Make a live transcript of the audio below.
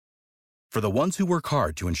For the ones who work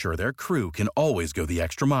hard to ensure their crew can always go the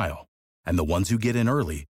extra mile, and the ones who get in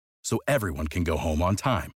early so everyone can go home on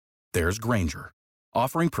time, there's Grainger,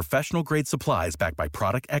 offering professional-grade supplies backed by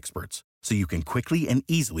product experts so you can quickly and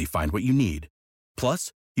easily find what you need.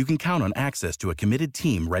 Plus, you can count on access to a committed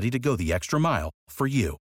team ready to go the extra mile for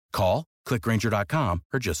you. Call, click Grainger.com,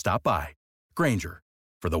 or just stop by. Grainger,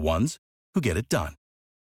 for the ones who get it done.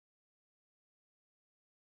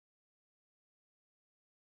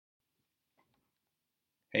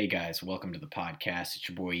 Hey guys, welcome to the podcast. It's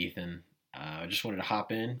your boy Ethan. I just wanted to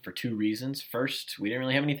hop in for two reasons. First, we didn't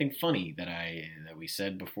really have anything funny that we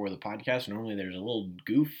said before the podcast. Normally there's a little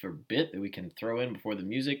goof or bit that we can throw in before the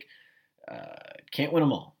music. Can't win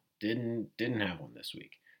them all. Didn't have one this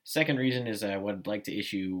week. Second reason is I would like to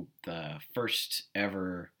issue the first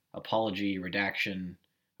ever apology redaction.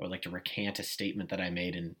 I would like to recant a statement that I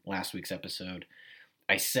made in last week's episode.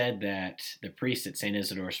 I said that the priest at St.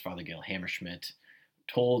 Isidore's, Father Gail Hammerschmidt,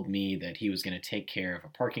 told me that he was going to take care of a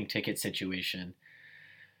parking ticket situation.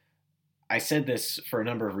 I said this for a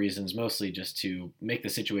number of reasons, mostly just to make the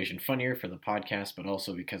situation funnier for the podcast, but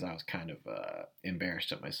also because I was kind of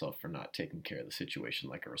embarrassed at myself for not taking care of the situation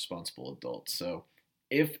like a responsible adult. So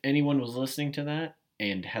if anyone was listening to that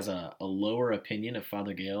and has a lower opinion of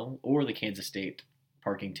Father Gail or the Kansas State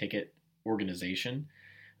parking ticket organization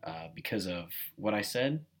because of what I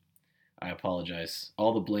said, I apologize.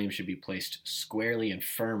 All the blame should be placed squarely and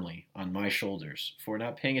firmly on my shoulders for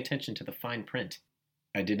not paying attention to the fine print.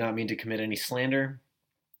 I did not mean to commit any slander.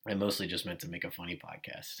 I mostly just meant to make a funny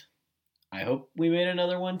podcast. I hope we made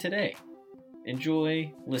another one today.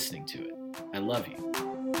 Enjoy listening to it. I love you.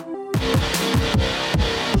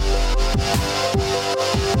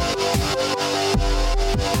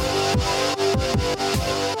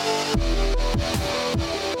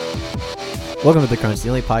 Welcome to The Crunch, the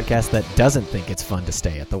only podcast that doesn't think it's fun to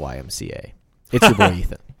stay at the YMCA. It's your boy,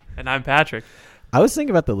 Ethan. And I'm Patrick. I was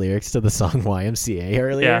thinking about the lyrics to the song YMCA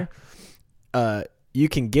earlier. Yeah. You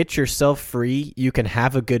can get yourself free. You can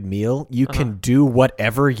have a good meal. You can do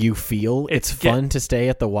whatever you feel. It's fun to stay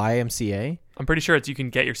at the YMCA. I'm pretty sure it's you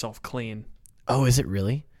can get yourself clean. Oh, is it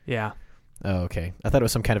really? Yeah. Oh, okay. I thought it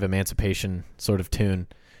was some kind of emancipation sort of tune.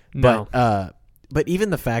 No. But even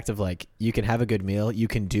the fact of, like, you can have a good meal, you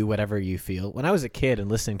can do whatever you feel. When I was a kid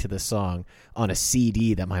and listening to this song on a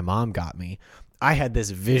CD that my mom got me, I had this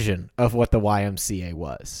vision of what the YMCA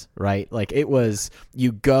was, right? Like, it was,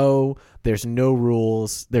 you go, there's no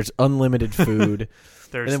rules, there's unlimited food.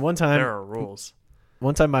 And then there are rules.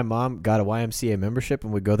 One time my mom got a YMCA membership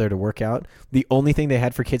and would go there to work out. The only thing they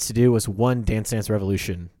had for kids to do was one Dance Dance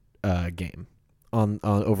Revolution game. On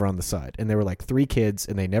over on the side, and there were like 3 kids,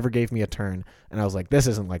 and they never gave me a turn, and I was like, this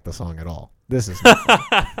isn't like the song at all. This is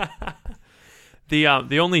the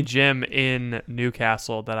only gym in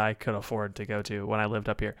Newcastle that I could afford to go to when I lived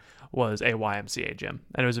up here was a YMCA gym,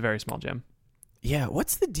 and it was a very small gym. Yeah,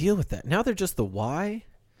 what's the deal with that? Now they're just the Y.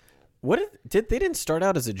 They didn't start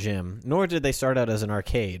out as a gym, nor did they start out as an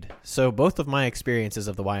arcade. So both of my experiences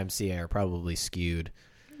of the YMCA are probably skewed.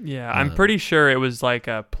 Yeah, I'm pretty sure it was like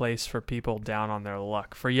a place for people down on their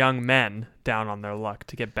luck, for young men down on their luck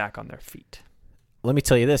to get back on their feet. Let me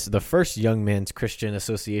tell you this. The first Young Men's Christian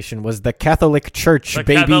Association was the Catholic Church,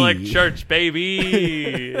 baby. The Catholic Church,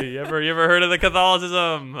 baby. you ever heard of the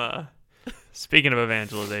Catholicism? Speaking of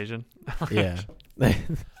evangelization. Yeah.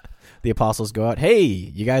 The apostles go out, hey,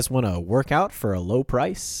 you guys want to work out for a low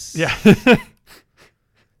price? Yeah.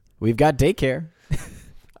 We've got daycare.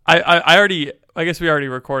 I guess we already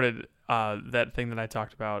recorded that thing that I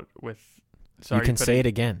talked about with. Sorry, you can say it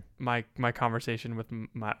again. My conversation with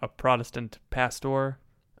a Protestant pastor.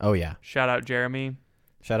 Oh yeah. Shout out Jeremy.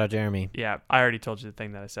 Yeah, I already told you the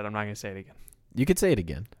thing that I said. I'm not gonna say it again. You could say it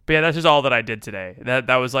again. But yeah, that's just all that I did today.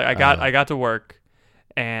 That was like I got to work,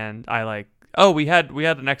 and we had an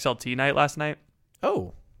XLT night last night.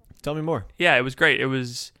 Oh, tell me more. Yeah, it was great. It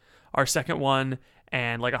was our second one,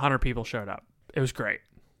 and like 100 people showed up. It was great.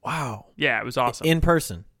 Wow. Yeah, it was awesome. In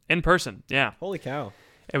person, yeah. Holy cow.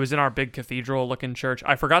 It was in our big cathedral-looking church.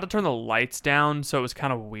 I forgot to turn the lights down, so it was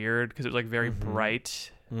kind of weird because it was like very bright,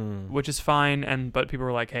 which is fine. But people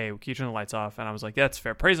were like, "Hey, can you turn the lights off?" And I was like, "Yeah, that's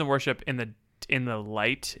fair." Praise and worship in the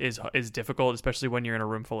light is difficult, especially when you're in a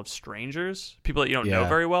room full of strangers, people that you don't know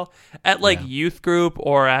very well. At youth group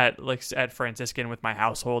or at Franciscan with my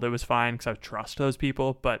household, it was fine because I trust those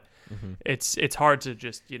people. But it's hard to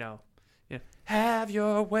just have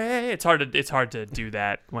your way. It's hard to do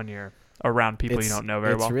that when you're around people you don't know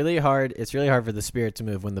very well. It's really hard. It's really hard for the spirit to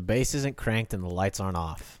move when the bass isn't cranked and the lights aren't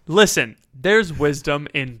off. Listen, there's wisdom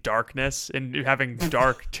in darkness, in having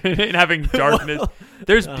darkness. Well,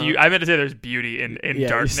 there's beauty. I meant to say there's beauty in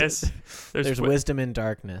darkness. There's wisdom in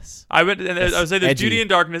darkness. I would say there's beauty in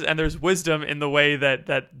darkness, and there's wisdom in the way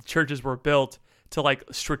that churches were built to like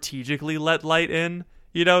strategically let light in.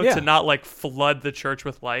 To not like flood the church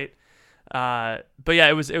with light. But yeah,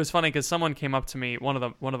 it was funny because someone came up to me. One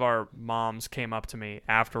of our moms came up to me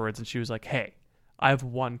afterwards, and she was like, "Hey, I have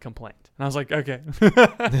one complaint." And I was like, "Okay,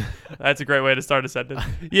 that's a great way to start a sentence."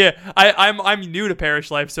 Yeah, I'm new to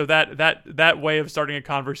parish life, so that way of starting a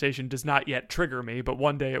conversation does not yet trigger me, but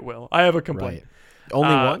one day it will. I have a complaint. Right.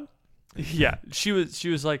 Only one? Yeah, she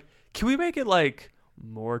was like, "Can we make it like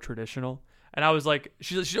more traditional?" And I was like,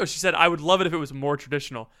 she said, "I would love it if it was more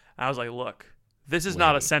traditional." And I was like, "Look, this is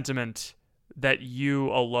not a sentiment that you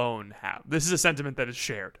alone have. This is a sentiment that is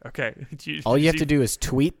shared." Okay. All you have to do is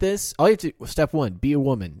tweet this. Step 1, be a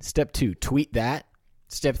woman. Step 2, tweet that.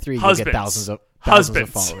 Step 3, you'll get thousands of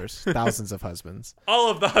followers, thousands of husbands.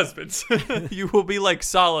 All of the husbands. You will be like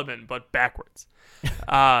Solomon, but backwards.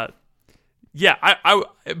 Yeah.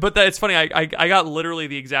 But it's funny. I got literally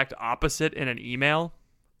the exact opposite in an email.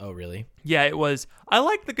 Oh, really? Yeah, it was, "I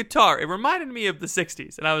like the guitar. It reminded me of the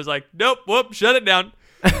 60s. And I was like, "Nope, whoop, shut it down."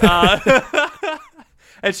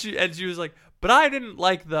 And she was like, "But I didn't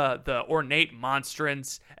like the ornate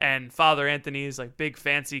monstrance and Father Anthony's like big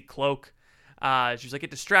fancy cloak." She was like, "It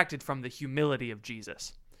distracted from the humility of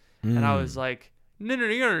Jesus." And I was like, no,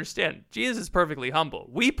 you don't understand. Jesus is perfectly humble.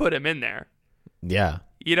 We put him in there. Yeah.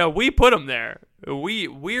 We put him there.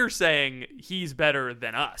 We're saying he's better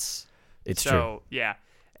than us. It's true. Yeah.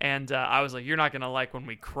 And I was like, "You're not going to like when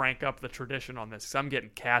we crank up the tradition on this, because I'm getting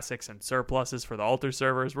cassocks and surpluses for the altar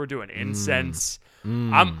servers. We're doing incense."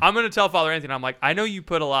 I'm going to tell Father Anthony, I'm like, "I know you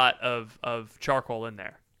put a lot of charcoal in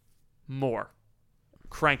there. More.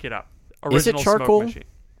 Crank it up. Is it charcoal? Smoke machine.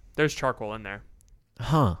 There's charcoal in there."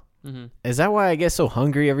 Huh. Mm-hmm. Is that why I get so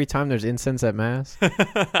hungry every time there's incense at Mass?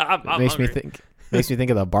 I'm makes hungry. Makes me think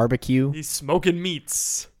of the barbecue. He's smoking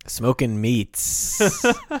meats. Smoking meats.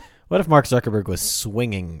 What if Mark Zuckerberg was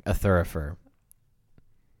swinging a thurifer?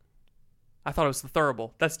 I thought it was the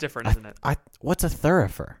thurible. That's different, isn't it? What's a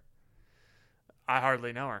thurifer? I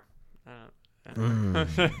hardly know her.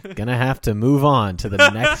 Gonna have to move on to the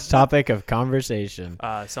next topic of conversation.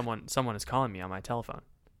 Someone is calling me on my telephone.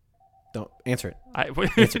 Don't answer it.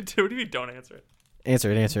 What do you mean don't answer it?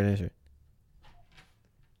 Answer it.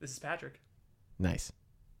 This is Patrick. Nice.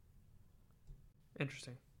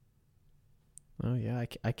 Interesting. Oh, yeah,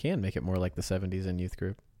 I can make it more like the 70s in youth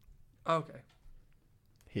group. Okay.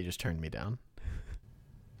 He just turned me down.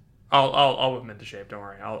 I'll whip him into shape. Don't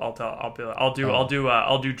worry. I'll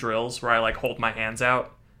do drills where I like hold my hands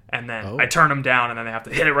out and then I turn them down and then they have to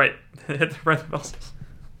hit the bells.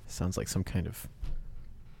 Sounds like some kind of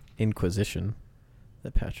inquisition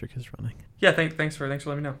that Patrick is running. Yeah. Thanks for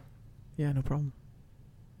letting me know. Yeah, no problem.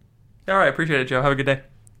 All right. Appreciate it, Joe. Have a good day.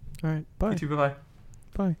 All right. Bye. You too. Bye.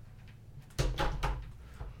 Bye.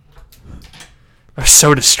 That was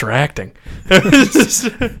so distracting.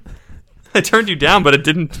 I turned you down, but it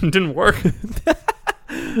didn't work.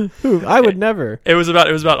 I would never. It was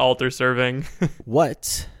about altar serving.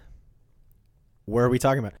 What were we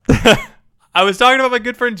talking about? I was talking about my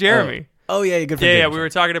good friend Jeremy. Oh yeah, good friend. Yeah, Jeremy. we were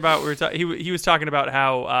talking about he was talking about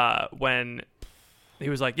how when he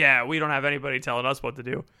was like, "Yeah, we don't have anybody telling us what to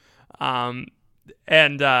do," and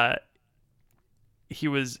he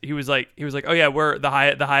was like, "Oh yeah, we're the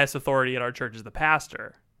highest authority at our church is the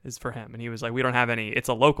pastor." Is for him, and he was like, "We don't have any. It's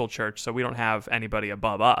a local church, so we don't have anybody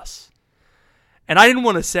above us." And I didn't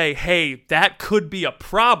want to say, "Hey, that could be a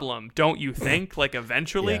problem, don't you think?" Like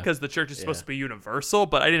eventually, because the church is supposed to be universal,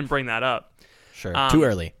 but I didn't bring that up. Sure, too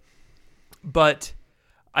early. But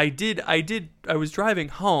I did. I was driving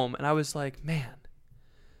home, and I was like, "Man,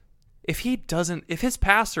 if his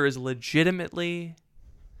pastor is legitimately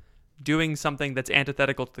doing something that's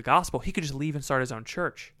antithetical to the gospel, he could just leave and start his own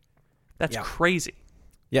church. That's crazy."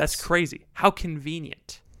 Yes. That's crazy. How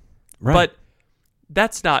convenient. Right. But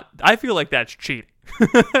that's not, I feel like that's cheating.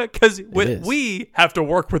 Because we have to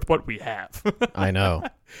work with what we have. I know.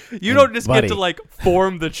 You don't just get to like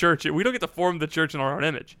form the church. We don't get to form the church in our own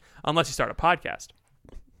image unless you start a podcast.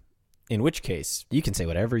 In which case, you can say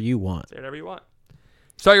whatever you want. Say whatever you want.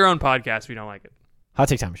 Start your own podcast if you don't like it. Hot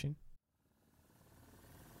Take Time Machine.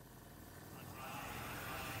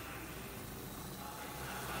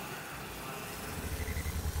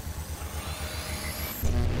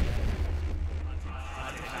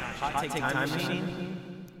 Hot Take Time Machine.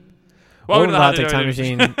 Welcome to the Hot Take Time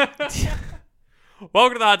Machine.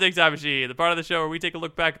 Welcome to the Hot Take Time Machine, the part of the show where we take a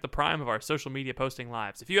look back at the prime of our social media posting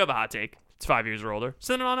lives. If you have a hot take, it's 5 years or older,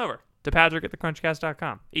 send it on over to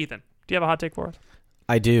Patrick@thecrunchcast.com. Ethan, do you have a hot take for us?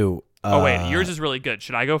 I do. Oh, wait, yours is really good.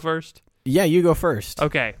 Should I go first? Yeah, you go first.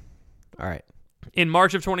 Okay. All right. In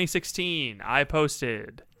March of 2016, I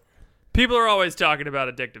posted, people are always talking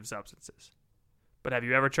about addictive substances, but have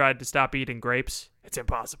you ever tried to stop eating grapes? It's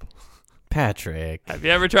impossible. Patrick. Have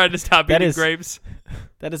you ever tried to stop eating grapes?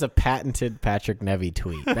 That is a patented Patrick Nevy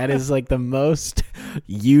tweet. That is like the most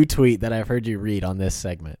you tweet that I've heard you read on this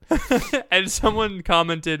segment. And someone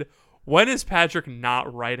commented, when is Patrick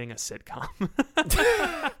not writing a sitcom?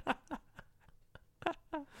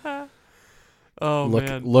 Oh,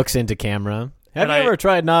 man. Looks into camera. Have you ever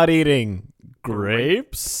tried not eating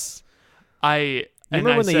grapes?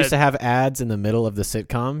 Remember when they used to have ads in the middle of the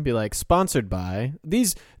sitcom? Be like, sponsored by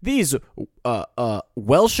these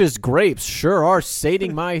Welsh's grapes sure are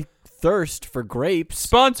sating my thirst for grapes.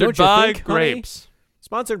 Sponsored by grapes. Honey?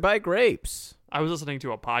 Sponsored by grapes. I was listening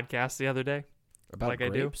to a podcast the other day. About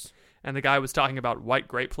grapes? I do. And the guy was talking about white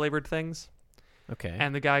grape flavored things. Okay.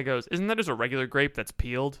 And the guy goes, isn't that just a regular grape that's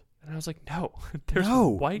peeled? And I was like, no, there's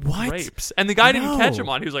white grapes. And the guy didn't catch him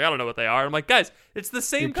on. He was like, I don't know what they are. I'm like, guys, it's the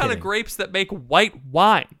same kind of grapes that make white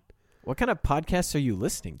wine. What kind of podcasts are you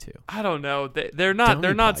listening to? I don't know. They're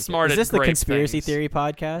not smart at grape. Is this the conspiracy theory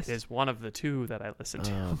podcast? It is one of the two that I listen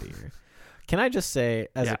to. Oh, dear. Can I just say,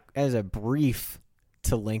 as a brief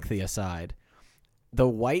to lengthy aside, the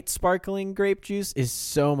white sparkling grape juice is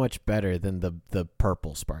so much better than the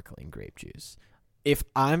purple sparkling grape juice. If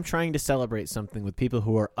I'm trying to celebrate something with people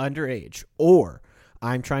who are underage, or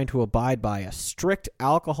I'm trying to abide by a strict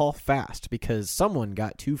alcohol fast because someone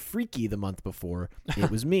got too freaky the month before,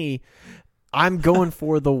 it was me, I'm going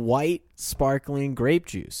for the white sparkling grape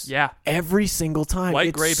juice. Yeah. Every single time.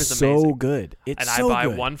 White grape is so amazing. Good. It's and so I buy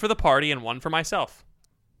good. one for the party and one for myself.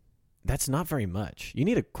 That's not very much. You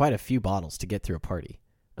need quite a few bottles to get through a party,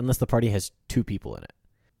 unless the party has 2 people in it.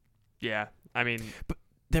 Yeah. I mean... But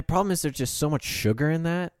the problem is there's just so much sugar in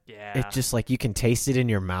that. Yeah. It's just like you can taste it in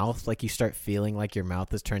your mouth. Like you start feeling like your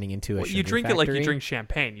mouth is turning into a sugar you drink factory. it like you drink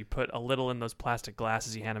champagne. You put a little in those plastic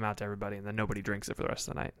glasses, you hand them out to everybody, and then nobody drinks it for the rest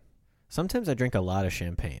of the night. Sometimes I drink a lot of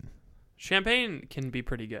champagne. Champagne can be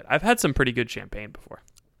pretty good. I've had some pretty good champagne before.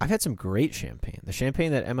 I've had some great champagne. The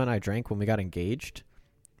champagne that Emma and I drank when we got engaged,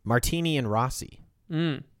 Martini and Rossi.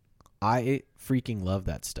 I freaking love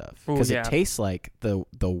that stuff because it tastes like the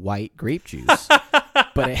white grape juice,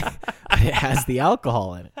 but it has the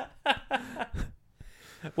alcohol in it.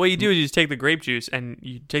 What you do is you just take the grape juice and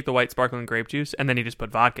you take the white sparkling grape juice and then you just put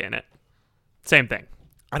vodka in it. Same thing.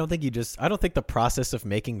 I don't think the process of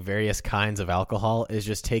making various kinds of alcohol is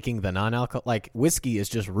just taking the non-alcohol. Like whiskey is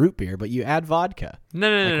just root beer, but you add vodka.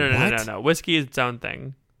 No. Whiskey is its own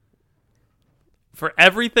thing. For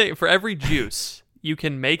every juice, you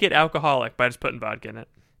can make it alcoholic by just putting vodka in it.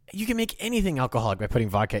 You can make anything alcoholic by putting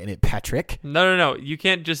vodka in it, Patrick. No. You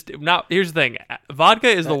can't just... Now, here's the thing. Vodka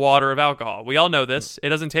is the water of alcohol. We all know this. It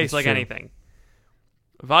doesn't taste like anything.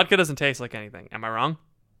 Vodka doesn't taste like anything. Am I wrong?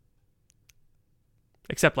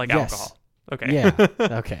 Except like alcohol. Okay. Yeah.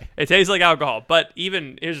 Okay. It tastes like alcohol, but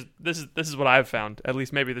even this is what I've found. At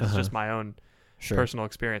least maybe this is just my own personal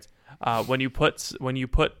experience. When you put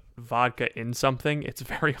vodka in something, it's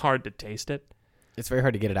very hard to taste it. It's very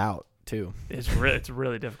hard to get it out too. It's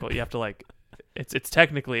really difficult. You have to it's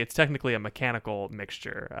technically a mechanical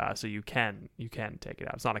mixture, so you can take it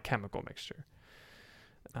out. It's not a chemical mixture.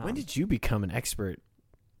 When did you become an expert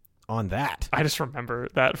on that? I just remember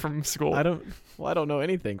that from school. I don't know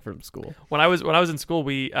anything from school. When I was in school,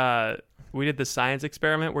 we did the science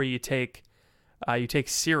experiment where you take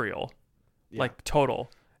cereal, like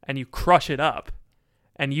Total, and you crush it up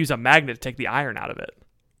and use a magnet to take the iron out of it.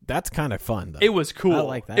 That's kind of fun, though. It was cool. I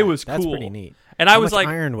like that. It was That's cool. pretty neat. And How I was much like,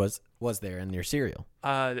 iron was there in your cereal?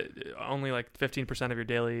 Only like 15% of your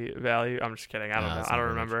daily value. I'm just kidding. I don't know. I don't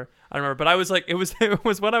remember. Much. But I was like, it was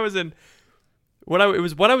when I was in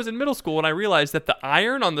middle school when I realized that the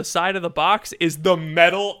iron on the side of the box is the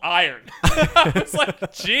metal iron. I was like,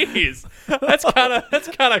 "Jeez, that's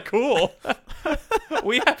kind of cool."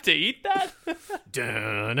 We have to eat that.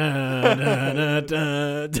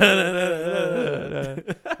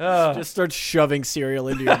 Just start shoving cereal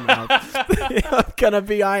into your mouth. I'm gonna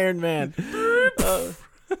be Iron Man.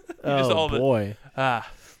 Oh boy,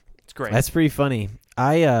 it's great. That's pretty funny.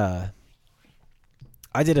 I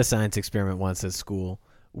did a science experiment once at school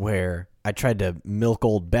where I tried to milk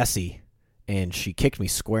old Bessie, and she kicked me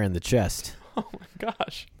square in the chest. Oh my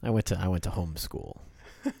gosh! I went to home school.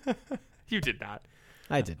 You did not.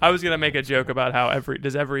 I did. I was gonna make a joke about how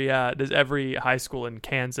does every high school in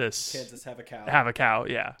Kansas have a cow. have a cow?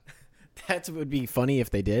 Yeah. That would be funny if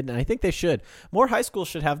they did, and I think they should. More high schools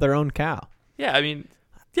should have their own cow. Yeah, I mean,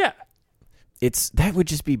 yeah. That would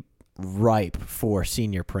just be ripe for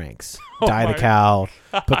senior pranks. Oh Dye the my cow,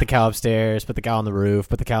 put the cow upstairs, put the cow on the roof,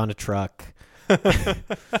 put the cow in a truck.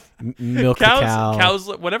 Milk the cow. Cows.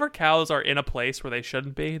 Whenever cows are in a place where they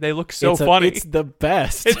shouldn't be, they look so funny. It's the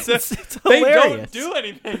best. It's they hilarious. don't do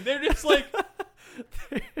anything. They're just like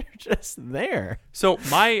they're just there. So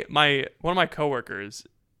my one of my coworkers,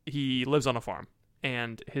 he lives on a farm,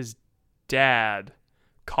 and his dad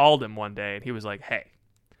called him one day, and he was like, "Hey,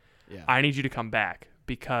 I need you to come back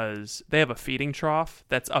because they have a feeding trough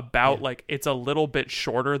that's about like it's a little bit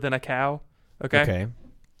shorter than a cow." Okay.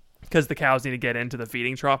 Because the cows need to get into the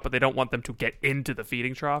feeding trough, but they don't want them to get into the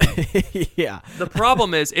feeding trough. Yeah. The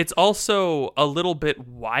problem is it's also a little bit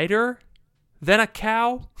wider than a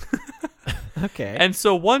cow. Okay. And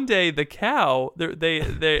so one day the cow,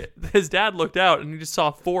 his dad looked out and he just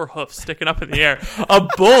saw 4 hoofs sticking up in the air. A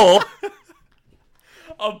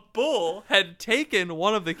bull had taken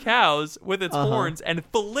one of the cows with its horns and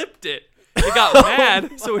flipped it. It got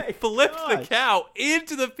mad, so it flipped the cow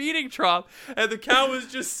into the feeding trough, and the cow was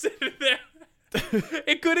just sitting there.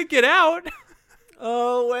 It couldn't get out.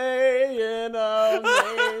 Away in a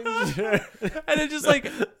manger. And it's just like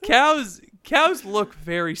cows look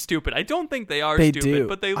very stupid. I don't think they are They stupid, do.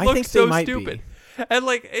 but they I look think so they might stupid. be. And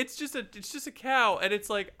like it's just a cow, and it's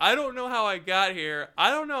like I don't know how I got here.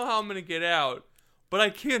 I don't know how I'm gonna get out, but I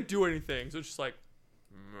can't do anything. So it's just like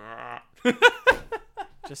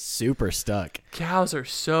Just super stuck. Cows are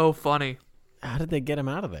so funny. How did they get him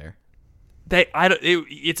out of there?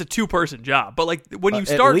 It's a 2-person job, but like when you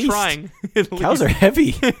start trying, cows are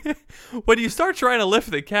heavy. When you start trying to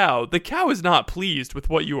lift the cow is not pleased with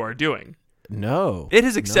what you are doing. No, it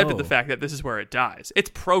has accepted the fact that this is where it dies.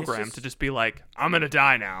 It's programmed to just be like, I'm gonna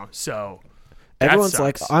die now. So everyone's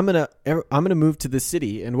like, I'm gonna move to the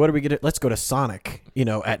city, and what are we gonna? Let's go to Sonic,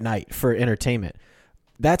 at night for entertainment.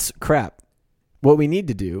 That's crap. What we need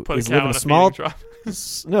to do is live in a small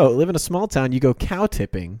live in a small town. You go cow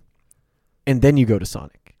tipping, and then you go to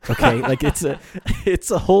Sonic. Okay, like it's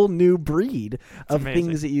a whole new breed of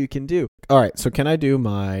things that you can do. All right, so can I do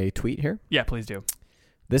my tweet here? Yeah, please do.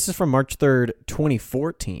 This is from March 3rd,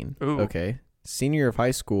 2014. Ooh. Okay, senior of high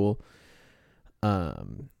school.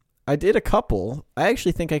 I did a couple. I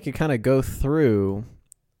actually think I could kind of go through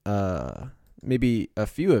maybe a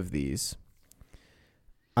few of these.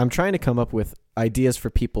 I'm trying to come up with ideas for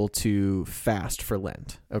people to fast for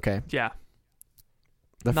Lent. Okay. Yeah.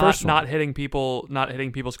 First one. Not hitting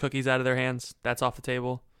people's cookies out of their hands. That's off the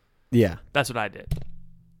table. Yeah. That's what I did.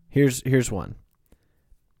 Here's one.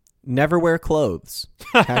 Never wear clothes.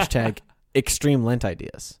 Hashtag extreme Lent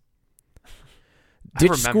ideas.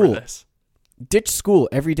 Ditch school. This. Ditch school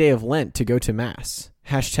every day of Lent to go to Mass.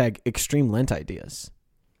 Hashtag extreme Lent ideas.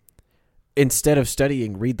 Instead of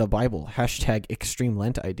studying, read the Bible. Hashtag extreme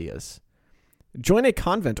Lent ideas. Join a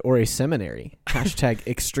convent or a seminary. Hashtag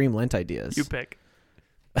extreme Lent ideas. You pick.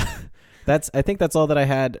 I think that's all that I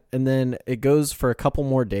had. And then it goes for a couple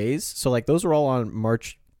more days. So like those are all on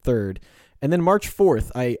March 3rd. And then March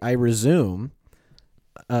 4th, I resume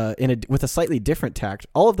with a slightly different tact.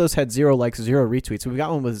 All of those had 0 likes, 0 retweets. So we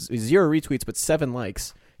got one with 0 retweets, but 7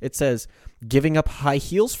 likes. It says, giving up high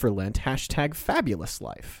heels for Lent. Hashtag fabulous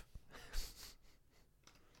life.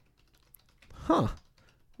 Huh.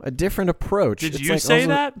 A different approach. Did you say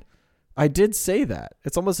that? I did say that.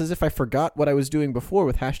 It's almost as if I forgot what I was doing before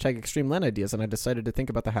with hashtag extreme Lent ideas, and I decided to think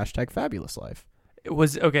about the hashtag fabulous life. It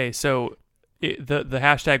was okay. So the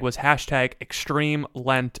hashtag was hashtag extreme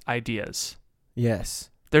Lent ideas. Yes.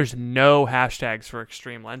 There's no hashtags for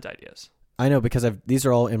extreme Lent ideas. I know because these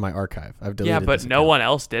are all in my archive. I've deleted. Yeah, but no one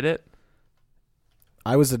else did it.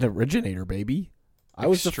 I was an originator, baby. I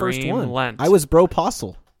was the first one. Lent. I was bro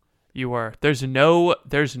postle. You were. There's no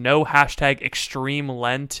hashtag extreme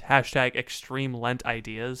Lent, hashtag extreme Lent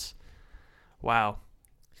ideas. Wow.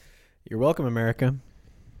 You're welcome, America.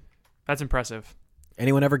 That's impressive.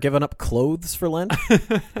 Anyone ever given up clothes for Lent?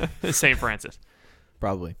 St. Francis.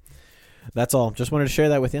 Probably. That's all. Just wanted to share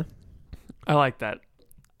that with you. I like that.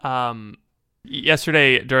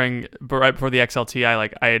 Yesterday right before the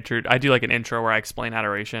XLT, I do like an intro where I explain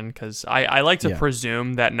adoration because I like to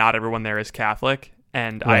presume that not everyone there is Catholic.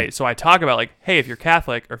 And right. I talk about like, hey, if you're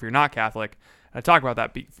Catholic or if you're not Catholic, I talk about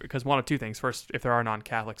that because one of two things. First, if there are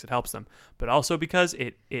non-Catholics, it helps them. But also because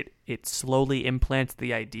it slowly implants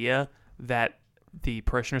the idea that the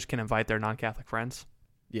parishioners can invite their non-Catholic friends.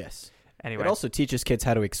 Yes. Anyway. It also teaches kids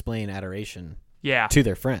how to explain adoration to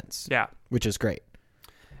their friends. Yeah. Which is great.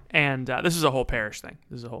 And this is a whole parish thing.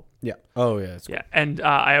 This is a whole Yeah. Oh yeah. It's cool. yeah. And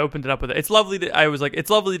I opened it up with it. It's lovely. I was like, it's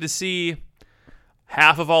lovely to see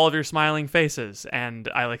half of all of your smiling faces. And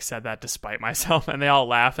I like said that despite myself, and they all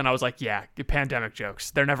laughed. And I was like, yeah, pandemic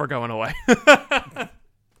jokes. They're never going away.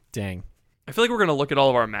 Dang. I feel like we're going to look at all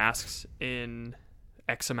of our masks in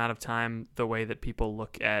X amount of time the way that people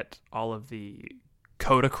look at all of the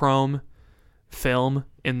Kodachrome film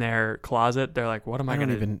in their closet. They're like, what am I going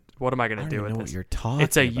to do with I don't this? even know what you're talking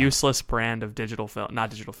It's a about. useless brand of digital film, not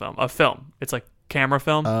digital film, of film. It's like camera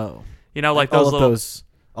film. Oh. You know, like all those of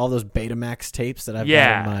little, those Betamax tapes that I've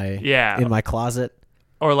Yeah, got in my closet.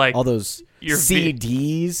 or like All those your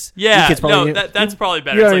CDs. Yeah, You kids probably that's probably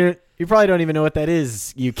better. It's like, you probably don't even know what that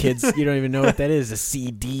is, you kids. You don't even know what that is, a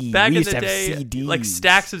CD. back we in used the to day, have CDs. like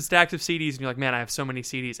stacks of CDs, and you're like, man, I have so many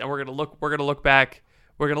CDs, and we're gonna look back.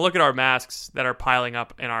 We're gonna look at our masks that are piling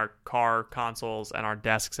up in our car consoles and our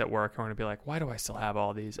desks at work, and we're gonna be like, why do I still have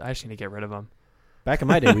all these? I just need to get rid of them. Back in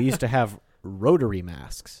my day, we used to have rotary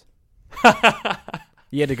masks.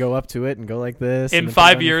 You had to go up to it and go like this. In and then put it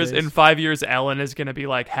 5 on your years, face. in 5 years, Ellen is gonna be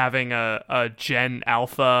like having a Gen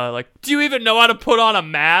Alpha. Like, do you even know how to put on a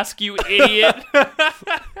mask, you idiot?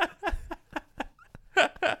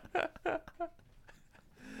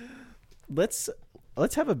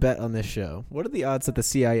 Let's have a bet on this show. What are the odds that the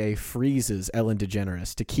CIA freezes Ellen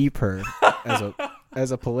DeGeneres to keep her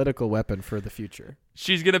as a political weapon for the future?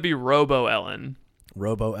 She's gonna be Robo Ellen.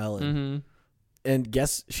 Robo Ellen. Mm-hmm. And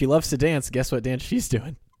guess she loves to dance. Guess what dance she's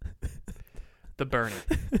doing? The Bernie.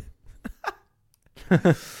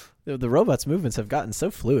 The robots' movements have gotten so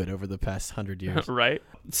fluid over the past 100 years. Right.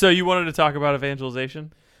 So you wanted to talk about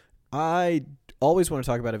evangelization? I always want to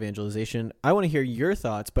talk about evangelization. I want to hear your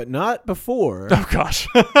thoughts, but not before Oh gosh.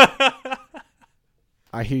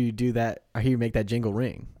 I hear you do that. I hear you make that jingle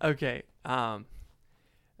ring. Okay.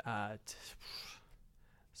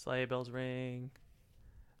 Sleigh bells ring.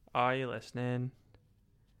 Are you listening?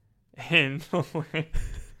 In the way.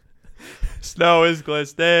 Snow is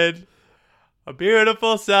glistening. A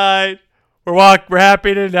beautiful sight. We're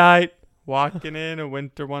happy tonight. Walking in a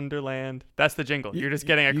winter wonderland. That's the jingle. You're just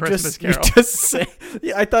getting a Christmas carol. You just say,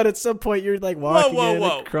 yeah, I thought at some point you're like walking in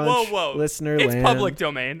a crunch listener It's land. public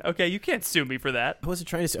domain. Okay, you can't sue me for that. I wasn't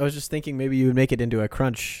trying to. I was just thinking maybe you would make it into a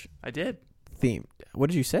crunch I did. theme. What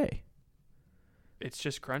did you say? It's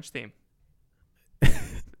just crunch theme.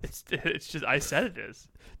 It's just I said it is.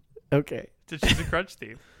 Okay. It's just a crunch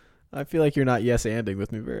theme. I feel like you're not yes-anding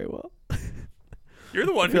with me very well. You're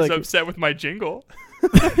the one I feel who's like upset with my jingle.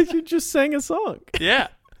 You just sang a song. Yeah.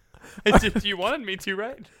 You wanted me to,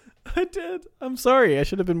 right? I did. I'm sorry. I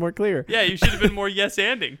should have been more clear. Yeah, you should have been more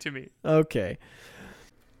yes-anding to me. Okay.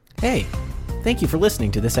 Hey, thank you for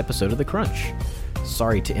listening to this episode of The Crunch.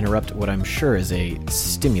 Sorry to interrupt what I'm sure is a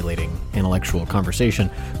stimulating intellectual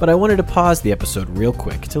conversation, but I wanted to pause the episode real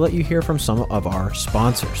quick to let you hear from some of our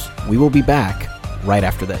sponsors. We will be back right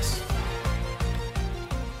after this.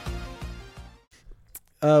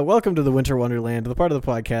 Welcome to the Winter Wonderland, the part of the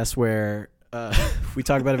podcast where we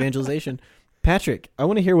talk about evangelization. Patrick, I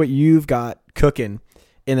want to hear what you've got cooking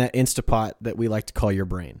in that Instapot that we like to call your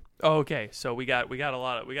brain. Oh, okay, so we got a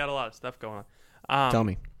lot of stuff going on. Tell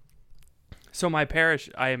me. So my parish,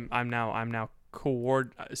 I'm now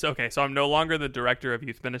so I'm no longer the director of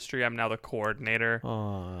youth ministry. I'm now the coordinator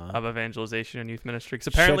of evangelization and youth ministry. Because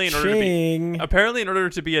apparently, in order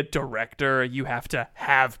to be a director, you have to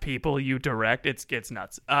have people you direct. It's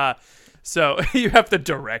nuts. So you have to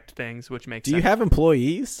direct things, which makes sense. Do you have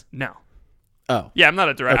employees? No. Oh, Yeah, I'm not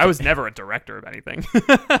a director. Okay. I was never a director of anything.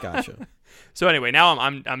 gotcha. So anyway, now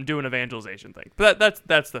I'm doing evangelization thing. But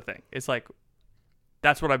that's the thing. It's like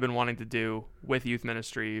that's what I've been wanting to do with youth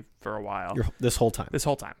ministry for a while. This whole time. It's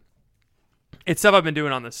stuff I've been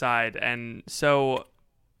doing on the side, and so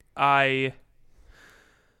my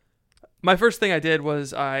first thing I did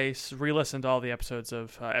was I re-listened to all the episodes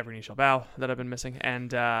of Every Knee Shall Bow that I've been missing,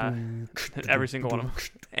 and every single one of them.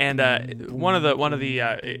 And one of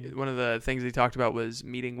the things he talked about was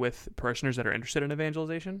meeting with parishioners that are interested in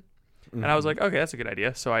evangelization. And I was like, okay, that's a good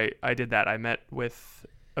idea. So I did that. I met with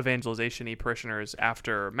evangelization-y parishioners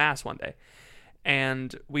after Mass one day.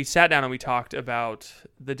 And we sat down and we talked about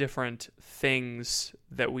the different things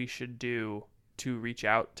that we should do to reach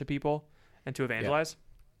out to people and to evangelize.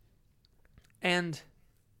 Yeah. And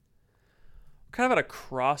kind of at a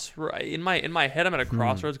crossroads. In my head, I'm at a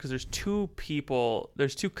crossroads because there's two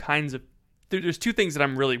things that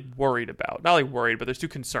I'm really worried about. Not like worried, but there's two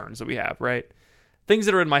concerns that we have, right? Things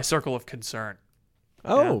that are in my circle of concern.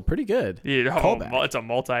 Oh, yeah. Pretty good. Callback.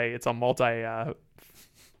 It's a multi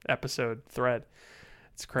episode thread.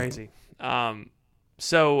 It's crazy.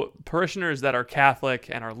 So parishioners that are Catholic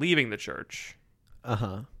and are leaving the church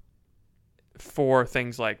for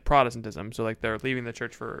things like Protestantism. So like they're leaving the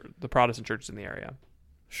church for the Protestant churches in the area.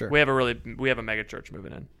 Sure. We have a mega church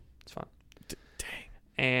moving in. It's fun. Dang.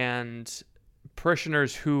 And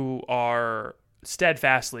parishioners who are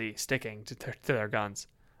steadfastly sticking to their guns,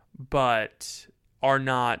 but are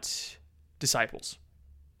not disciples.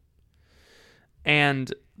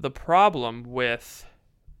 And the problem with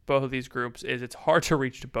both of these groups is it's hard to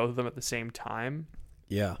reach to both of them at the same time.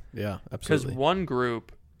 Yeah, absolutely. Because one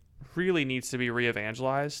group really needs to be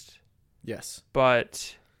re-evangelized. Yes.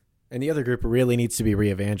 And the other group really needs to be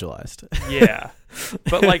re-evangelized. Yeah.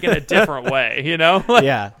 But like in a different way, you know?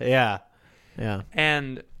 Yeah.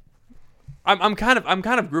 And I'm kind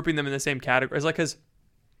of grouping them in the same categories, like, because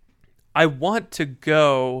I want to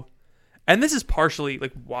go, and this is partially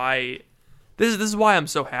like why this is why I'm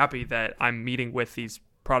so happy that I'm meeting with these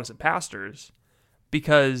Protestant pastors,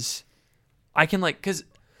 because I can because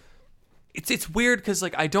it's weird, because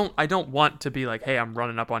like I don't want to be like, hey, I'm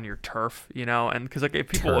running up on your turf, you know, and because like if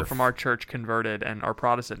people from our church converted and are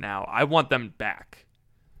Protestant now, I want them back.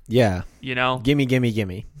 Yeah. You know?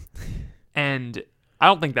 Gimme. And I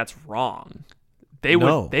don't think that's wrong. They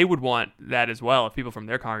would want that as well if people from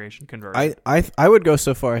their congregation converted. I would go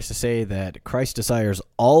so far as to say that Christ desires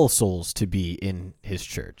all souls to be in his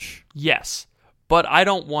church. Yes. But I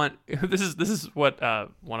don't want this is what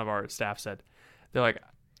one of our staff said. They're like,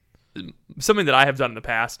 something that I have done in the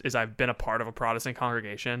past is I've been a part of a Protestant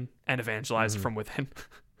congregation and evangelized from within.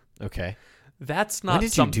 Okay. That's not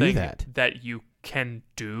something that you can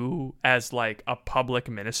do as like a public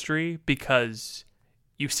ministry, because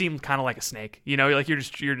you seem kind of like a snake, you know, like you're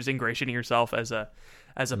just ingratiating yourself as a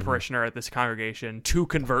parishioner at this congregation to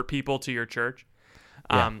convert people to your church.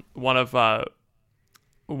 Yeah. One of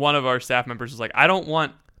our staff members was like, I don't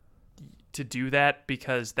want to do that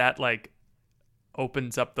because that like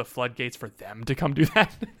opens up the floodgates for them to come do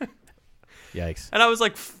that. Yikes. And I was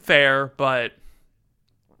like, fair, but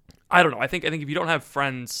I don't know. I think if you don't have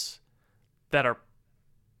friends that are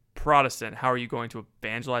Protestant, how are you going to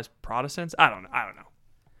evangelize Protestants? I don't know.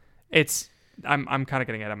 I'm kind of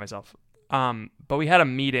getting ahead of myself. But we had a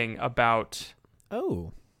meeting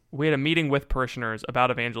with parishioners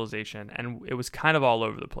about evangelization, and it was kind of all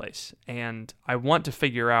over the place. And I want to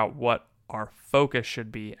figure out what our focus should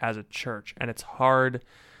be as a church, and it's hard.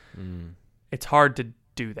 It's hard to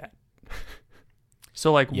do that.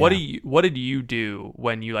 So like, what did you do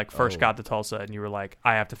when you like first got to Tulsa and you were like,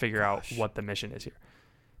 I have to figure out what the mission is here?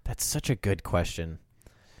 That's such a good question.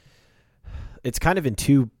 It's kind of in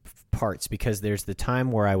two parts, because there's the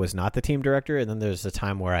time where I was not the team director, and then there's the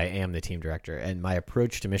time where I am the team director. And my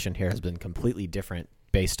approach to mission here has been completely different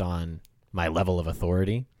based on my level of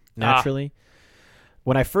authority, naturally.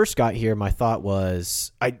 When I first got here, my thought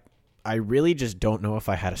was, I really just don't know if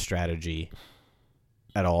I had a strategy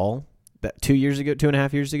at all. That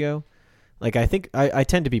 2.5 years ago, like I think I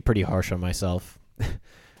tend to be pretty harsh on myself,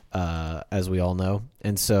 as we all know.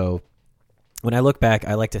 And so when I look back,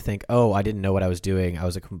 I like to think, oh, I didn't know what I was doing. I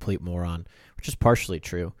was a complete moron, which is partially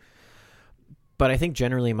true. But I think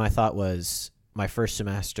generally my thought was, my first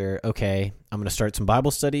semester, okay, I'm going to start some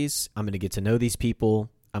Bible studies. I'm going to get to know these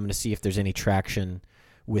people. I'm going to see if there's any traction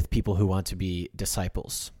with people who want to be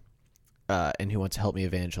disciples, and who want to help me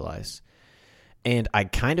evangelize. And I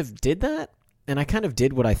kind of did that, and I kind of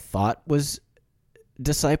did what I thought was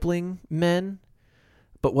discipling men.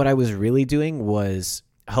 But what I was really doing was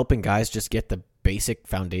helping guys just get the basic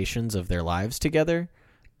foundations of their lives together.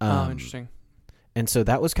 Interesting. And so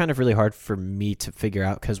that was kind of really hard for me to figure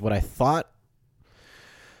out, because what I thought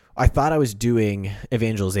I was doing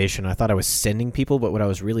evangelization. I thought I was sending people, but what I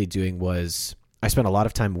was really doing was I spent a lot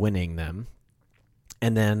of time winning them.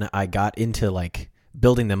 And then I got into like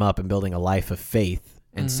building them up and building a life of faith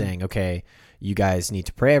and saying, okay, you guys need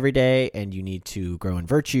to pray every day, and you need to grow in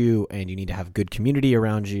virtue, and you need to have good community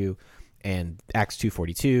around you, and Acts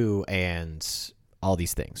 2:42 and all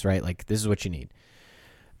these things, right? Like, this is what you need.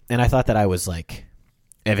 And I thought that I was like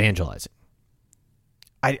evangelizing.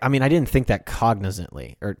 I mean, I didn't think that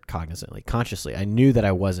consciously. I knew that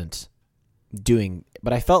I wasn't doing,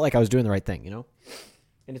 but I felt like I was doing the right thing, you know?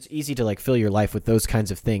 And it's easy to like fill your life with those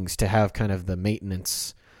kinds of things, to have kind of the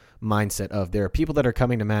maintenance mindset of, there are people that are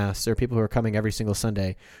coming to Mass, there are people who are coming every single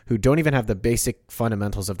Sunday who don't even have the basic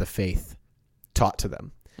fundamentals of the faith taught to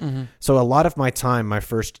them. Mm-hmm. So a lot of my time, my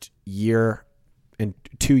first year and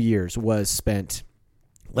 2 years, was spent,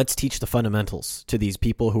 let's teach the fundamentals to these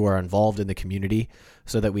people who are involved in the community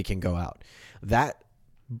so that we can go out. That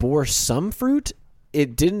bore some fruit.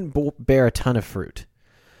 It didn't bear a ton of fruit.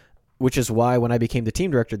 which is why when I became the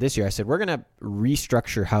team director this year, I said, we're going to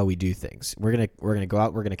restructure how we do things. We're going to go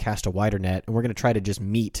out, we're going to cast a wider net, and we're going to try to just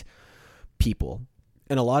meet people.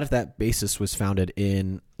 And a lot of that basis was founded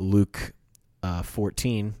in Luke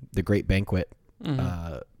 14, the great banquet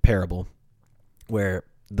parable, where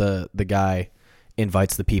the guy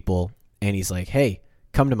invites the people and he's like, hey,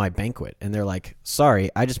 come to my banquet. And they're like, sorry,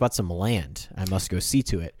 I just bought some land. I must go see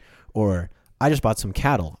to it. Or I just bought some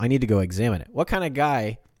cattle. I need to go examine it. What kind of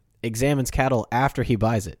guy examines cattle after he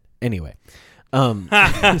buys it? Anyway,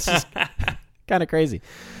 it's just kind of crazy.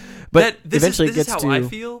 But eventually this it gets is how I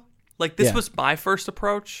feel. Like, this was my first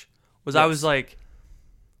approach. I was like,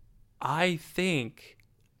 I think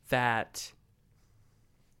that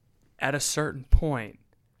at a certain point,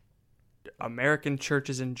 American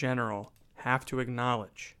churches in general have to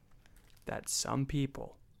acknowledge that some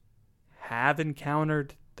people have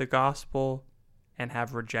encountered the gospel and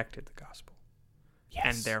have rejected the gospel. Yes.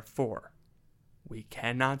 And therefore, we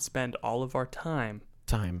cannot spend all of our time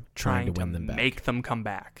trying to win them back. Make them come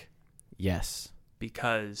back. Yes.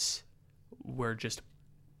 Because we're just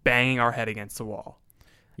banging our head against the wall.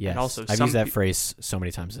 Yes. And also, I've used that phrase so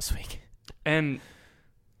many times this week. And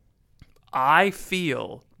I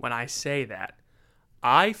feel, when I say that,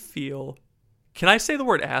 can I say the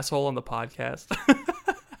word asshole on the podcast?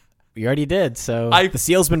 You already did, so the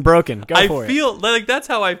seal's been broken. Go for it. I feel like that's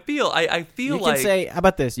how I feel. I feel like... You can say, how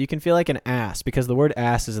about this? You can feel like an ass, because the word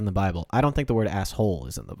ass is in the Bible. I don't think the word asshole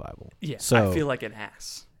is in the Bible. Yeah, so, I feel like an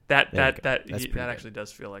ass. That actually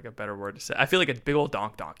does feel like a better word to say. I feel like a big old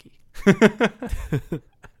donkey.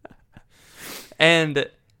 And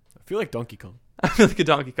I feel like Donkey Kong. I feel like a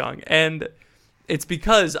Donkey Kong. And it's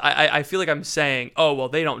because I feel like I'm saying, oh, well,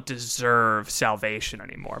 they don't deserve salvation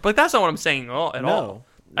anymore. But that's not what I'm saying at all. No.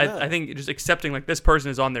 I think just accepting, like, this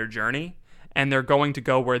person is on their journey and they're going to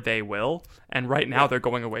go where they will. And right now they're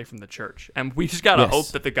going away from the church. And we just got to hope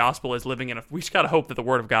that the gospel is we just got to hope that the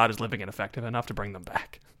word of God is living and effective enough to bring them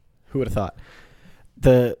back. Who would have thought?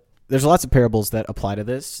 There's lots of parables that apply to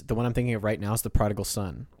this. The one I'm thinking of right now is the prodigal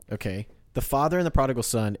son. Okay. The father and the prodigal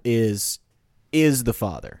son is the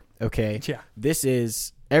father. Okay. Yeah.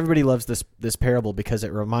 Everybody loves this parable because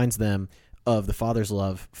it reminds them of the father's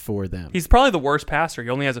love for them. He's probably the worst pastor. He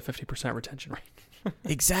only has a 50% retention rate.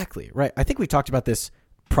 Exactly. Right. I think we talked about this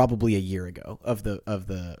probably a year ago of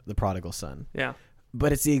the prodigal son. Yeah.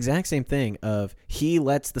 But it's the exact same thing of he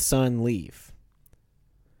lets the son leave.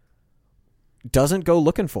 Doesn't go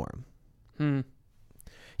looking for him.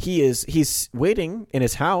 He's waiting in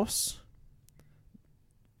his house,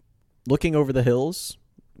 looking over the hills,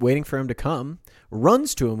 waiting for him to come,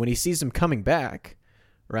 runs to him when he sees him coming back,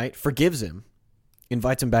 right? Forgives him,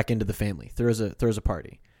 invites him back into the family, throws a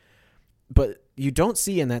party. But you don't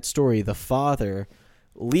see in that story the father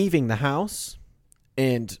leaving the house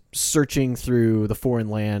and searching through the foreign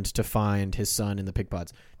land to find his son in the pig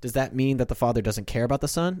pods. Does that mean that the father doesn't care about the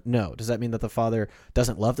son? No. Does that mean that the father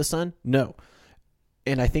doesn't love the son? No.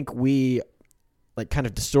 And I think we kind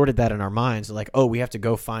of distorted that in our minds, like, oh, we have to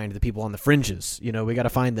go find the people on the fringes. We got to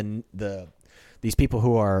find these people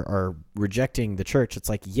who are rejecting the church. It's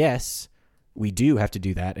like, yes, we do have to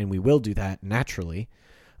do that, and we will do that naturally.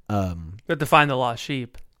 We have to find the lost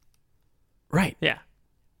sheep. Right. Yeah.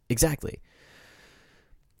 Exactly.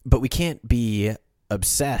 But we can't be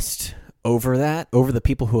obsessed over the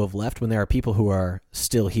people who have left, when there are people who are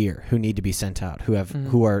still here, who need to be sent out,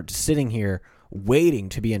 who are sitting here waiting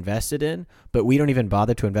to be invested in, but we don't even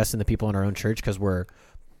bother to invest in the people in our own church because we're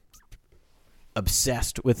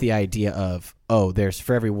obsessed with the idea of, oh, there's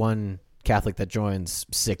for every one Catholic that joins,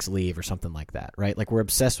 6 leave or something like that, right? Like, we're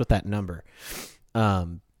obsessed with that number.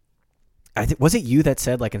 I think, was it you that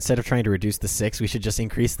said, like, instead of trying to reduce the 6, we should just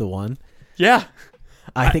increase the 1? Yeah.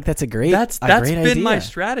 I think that's a great That's been idea. My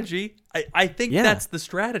strategy. I think that's the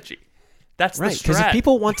strategy. That's right, the strat. Because if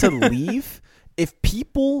people want to leave, if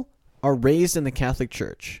people are raised in the Catholic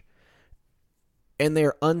Church and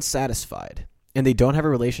they're unsatisfied and they don't have a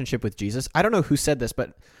relationship with Jesus, I don't know who said this,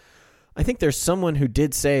 but I think there's someone who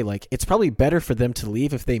did say, like, it's probably better for them to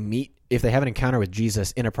leave if they have an encounter with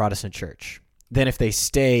Jesus in a Protestant church than if they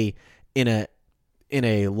stay in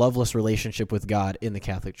a loveless relationship with God in the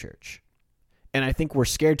Catholic Church. And I think we're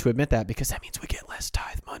scared to admit that because that means we get less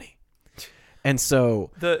tithe money. And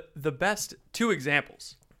so the best 2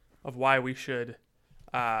 examples of why we should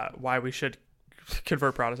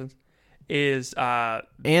convert Protestants is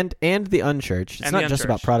and the unchurched. It's not just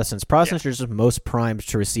about Protestants. Protestants are just most primed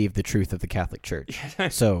to receive the truth of the Catholic Church.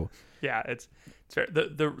 So yeah, it's fair.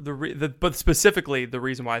 But specifically, the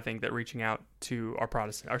reason why I think that reaching out to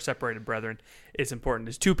our separated brethren is important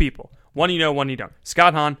is 2 people. One you know, one you don't.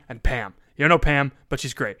 Scott Hahn and Pam. You don't know Pam, but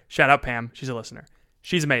she's great. Shout out Pam. She's a listener.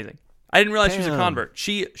 She's amazing. I didn't realize she was a convert.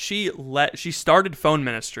 She started phone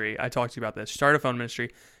ministry. I talked to you about this. She started phone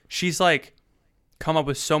ministry. She's like come up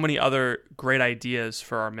with so many other great ideas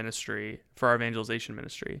for our ministry, for our evangelization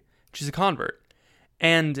ministry. She's a convert.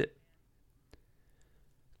 And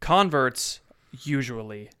converts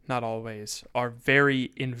usually, not always, are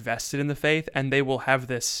very invested in the faith, and they will have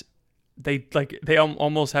this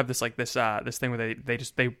almost have this thing where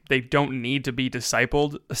they don't need to be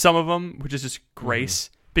discipled, some of them, which is just grace,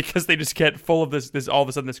 because they just get full of this all of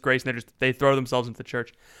a sudden this grace, and they throw themselves into the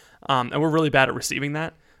church. And we're really bad at receiving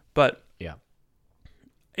that, but yeah,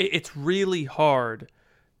 it's really hard.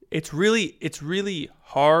 It's really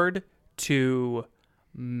hard to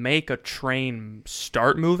make a train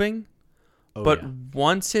start moving, but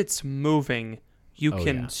once it's moving, you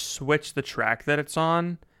can switch the track that it's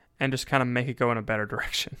on and just kind of make it go in a better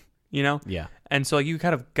direction, you know? Yeah. And so you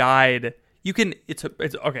kind of guide. You can. It's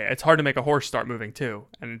okay. It's hard to make a horse start moving too,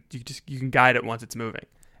 and you can guide it once it's moving,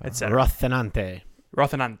 etc.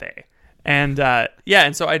 Rothenante. And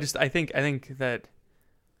and so I think that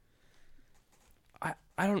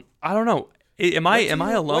I don't know. Am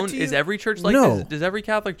I alone? Is every church like this? Does every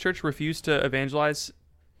Catholic church refuse to evangelize?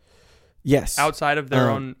 Yes. Outside of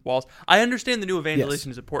their own walls. I understand the new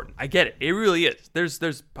evangelization is important. I get it. It really is.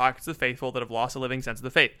 There's pockets of the faithful that have lost a living sense of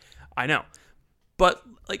the faith. I know. But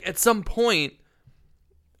like at some point,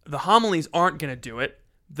 the homilies aren't going to do it.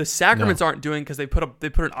 The sacraments aren't doing because they put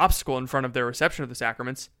an obstacle in front of their reception of the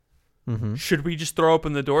sacraments. Mm-hmm. Should we just throw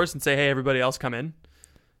open the doors and say, hey, everybody else come in?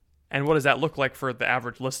 And what does that look like for the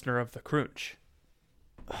average listener of the Crunch?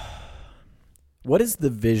 What is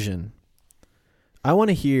the vision? I want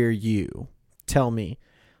to hear you tell me.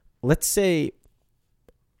 I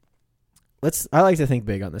like to think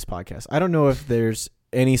big on this podcast. I don't know if there's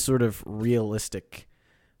any sort of realistic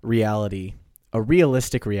reality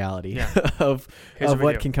of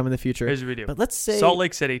what can come in the future. Here's what we do. But let's say Salt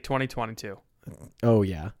Lake City 2022. Oh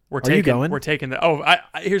yeah. Are you going? We're taking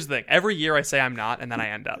here's the thing. Every year I say I'm not, and then I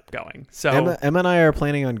end up going. So Emma and I are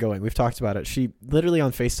planning on going. We've talked about it. She literally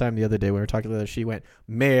on FaceTime the other day when we were talking about it, she went,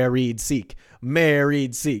 married Sikh.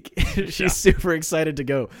 She's super excited to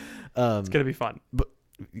go. It's gonna be fun. But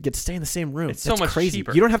you get to stay in the same room. It's so much crazy.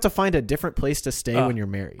 cheaper. You don't have to find a different place to stay when you're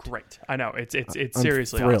married. Great. I know. It's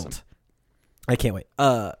seriously thrilled. awesome. I can't wait.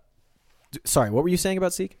 Sorry, what were you saying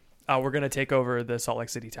about Sikh? We're gonna take over the Salt Lake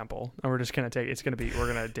City Temple, and we're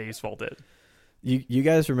gonna days fold it. You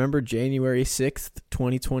guys remember January 6th,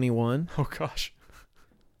 2021? Oh gosh,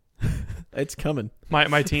 it's coming.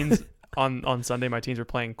 My teens on Sunday, my teens were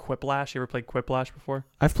playing Quiplash. You ever played Quiplash before?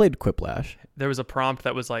 I've played Quiplash. There was a prompt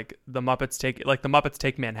that was like the Muppets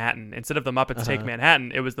take Manhattan. Instead of the Muppets take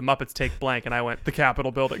Manhattan, it was the Muppets take blank, and I went the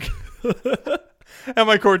Capitol building. And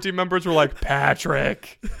my core team members were like,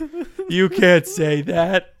 Patrick, you can't say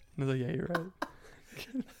that. I was like, yeah, you're right.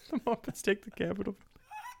 The Muppets take the Capitol.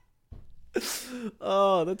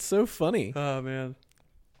 Oh, that's so funny. Oh, man.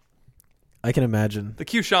 I can imagine. The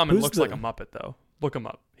Q Shaman looks like a Muppet, though. Look him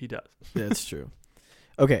up. He does. Yeah, it's true.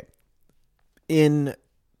 Okay. In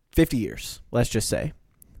 50 years, let's just say,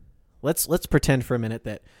 let's pretend for a minute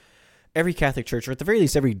that every Catholic church, or at the very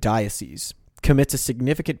least every diocese, commits a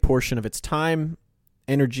significant portion of its time,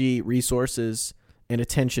 energy, resources, and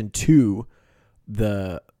attention to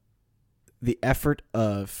the effort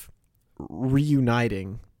of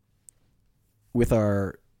reuniting with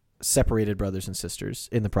our separated brothers and sisters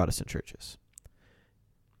in the Protestant churches.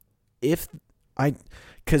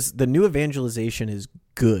 Because the new evangelization is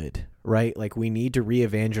good, right? Like we need to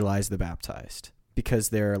re-evangelize the baptized because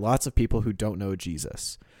there are lots of people who don't know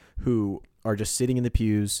Jesus, who are just sitting in the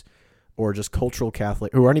pews, or just cultural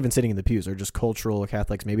Catholic, who aren't even sitting in the pews, or just cultural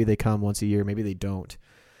Catholics. Maybe they come once a year, maybe they don't.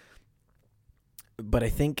 But I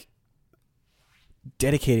think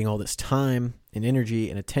dedicating all this time and energy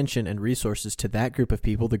and attention and resources to that group of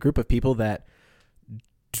people, the group of people that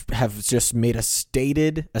have just made a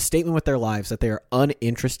statement with their lives that they are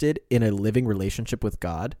uninterested in a living relationship with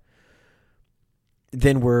God,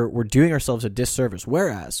 then we're doing ourselves a disservice.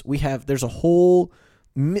 Whereas there's a whole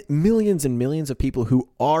millions and millions of people who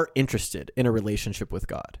are interested in a relationship with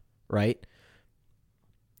God, right?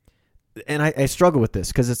 And I struggle with this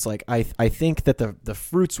because it's like I think that the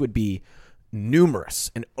fruits would be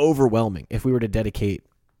numerous and overwhelming if we were to dedicate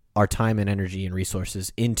our time and energy and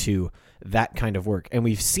resources into that kind of work. And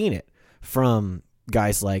we've seen it from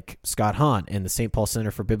guys like Scott Hahn and the St. Paul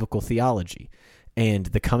Center for Biblical Theology and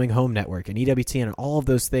the Coming Home Network and EWTN and all of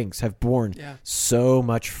those things have borne so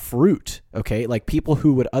much fruit, okay? Like people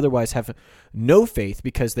who would otherwise have no faith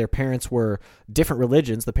because their parents were different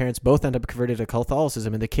religions, the parents both end up converted to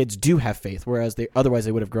Catholicism, and the kids do have faith, whereas otherwise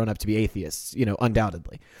they would have grown up to be atheists,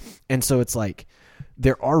 undoubtedly. And so it's like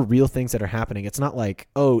there are real things that are happening. It's not like,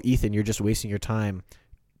 oh, Ethan, you're just wasting your time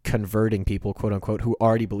converting people, quote unquote, who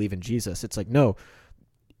already believe in Jesus. It's like, no,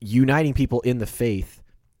 uniting people in the faith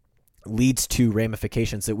leads to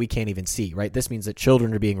ramifications that we can't even see, right? This means that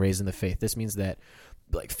children are being raised in the faith. This means that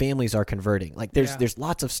like families are converting. Like there's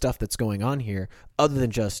lots of stuff that's going on here other than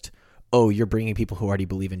just, oh, you're bringing people who already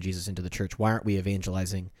believe in Jesus into the church. Why aren't we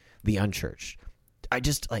evangelizing the unchurched? I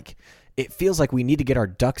just like, it feels like we need to get our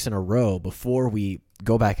ducks in a row before we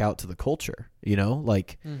go back out to the culture,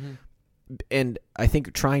 And I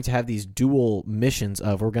think trying to have these dual missions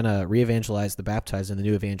of we're going to re-evangelize the baptized and the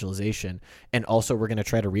new evangelization, and also we're going to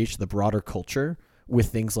try to reach the broader culture with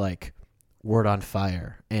things like Word on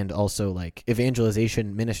Fire and also like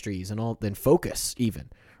evangelization ministries and all, then Focus even,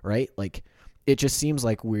 right? Like it just seems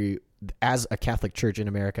like we, as a Catholic church in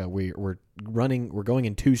America, we're going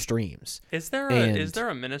in two streams. Is there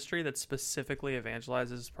a ministry that specifically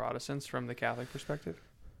evangelizes Protestants from the Catholic perspective?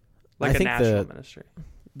 Like a national ministry?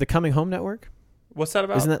 The Coming Home Network? What's that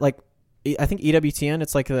about? Isn't that like, I think EWTN,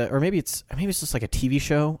 it's like or maybe it's just like a TV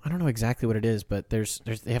show. I don't know exactly what it is, but they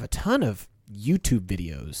have a ton of YouTube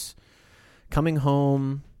videos. Coming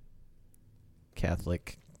Home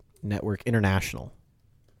Catholic Network International.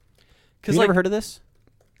 Have you ever heard of this?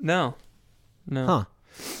 No. Huh.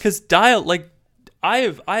 Because I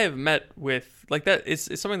have met with like that.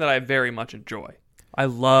 It's something that I very much enjoy. I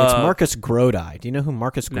love. It's Marcus Grodi. Do you know who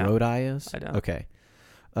Marcus Grodi is? I don't. Okay.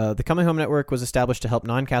 The Coming Home Network was established to help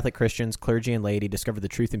non-Catholic Christians, clergy, and laity discover the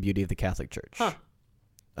truth and beauty of the Catholic Church.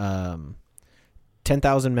 Huh.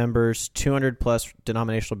 10,000 members, 200 plus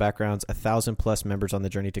denominational backgrounds, 1,000 plus members on the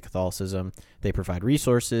journey to Catholicism. They provide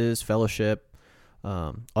resources, fellowship,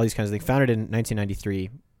 all these kinds of things. Founded in 1993.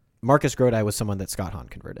 Marcus Grodi was someone that Scott Hahn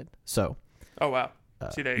converted. So. Oh wow.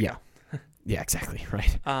 See, there you go. Yeah, exactly.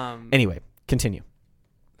 Right. Anyway, continue.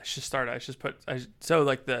 So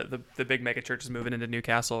like the big mega church is moving into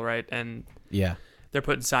Newcastle, right? And they're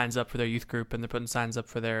putting signs up for their youth group, and they're putting signs up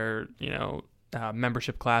for their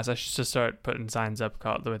membership class. I should just start putting signs up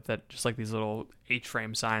with that, just like these little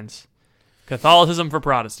H-frame signs. Catholicism for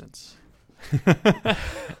Protestants.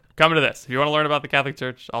 Come to this. If you want to learn about the Catholic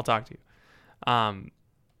Church, I'll talk to you.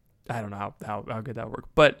 I don't know how good that would work,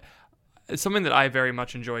 but it's something that I very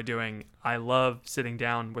much enjoy doing. I love sitting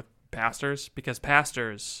down with pastors because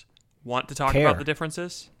pastors want to talk about the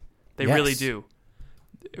differences. They really do.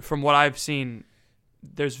 From what I've seen,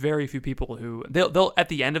 there's very few people who they'll at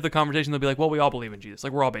the end of the conversation they'll be like, well, we all believe in Jesus,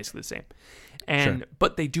 like we're all basically the same, and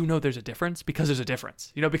but they do know there's a difference because there's a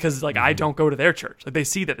difference, because like I don't go to their church, like they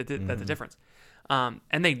see that's a difference,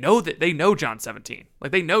 and they know John 17,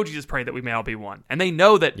 like they know Jesus prayed that we may all be one, and they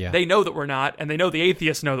know that we're not, and they know the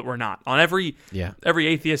atheists know that we're not. On every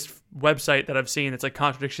atheist website that I've seen that's like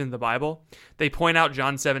contradiction in the Bible, they point out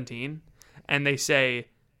John 17 and they say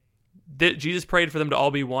that Jesus prayed for them to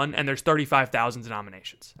all be one, and there's 35,000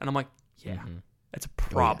 denominations. And I'm like, that's a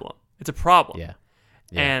problem. It's a problem. Yeah.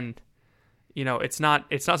 And it's not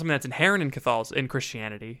something that's inherent in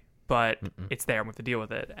Christianity, but it's there and we have to deal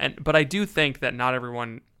with it. But I do think that not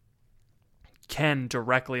everyone can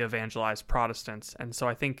directly evangelize Protestants. And so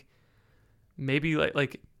I think maybe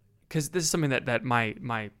like because this is something that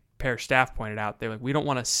my parish staff pointed out. They're like, we don't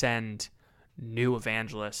want to send new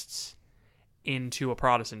evangelists into a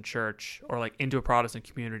Protestant church or like into a Protestant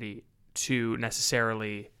community to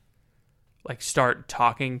necessarily like start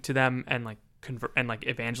talking to them and like convert and like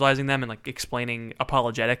evangelizing them and like explaining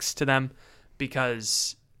apologetics to them,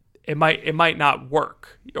 because it might not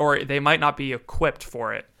work or they might not be equipped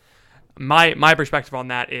for it. My perspective on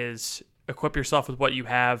that is equip yourself with what you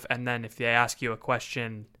have, and then if they ask you a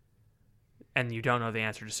question and you don't know the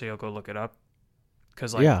answer, just so you'll go look it up,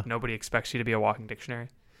 because nobody expects you to be a walking dictionary.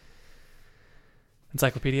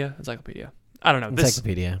 Encyclopedia. I don't know.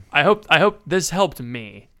 Encyclopedia. I hope this helped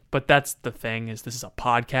me, but that's the thing, is this is a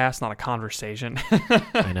podcast, not a conversation.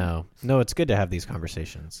 I know. No, it's good to have these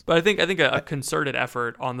conversations. But I think a concerted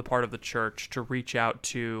effort on the part of the church to reach out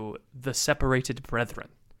to the separated brethren,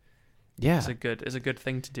 is a good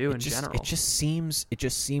thing to do in general. It just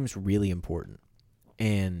seems really important,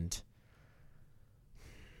 and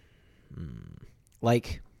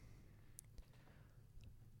like.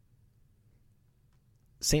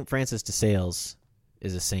 St. Francis de Sales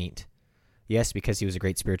is a saint. Yes, because he was a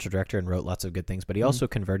great spiritual director and wrote lots of good things, but he also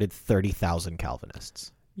converted 30,000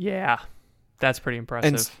 Calvinists. Yeah, that's pretty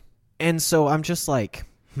impressive. And so I'm just like,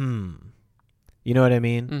 you know what I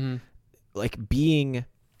mean? Mm-hmm. Like being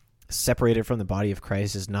separated from the body of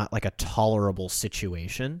Christ is not like a tolerable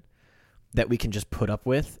situation that we can just put up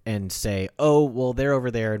with and say, oh, well, they're over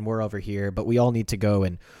there and we're over here, but we all need to go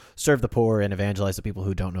and serve the poor and evangelize the people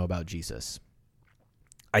who don't know about Jesus.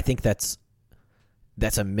 I think that's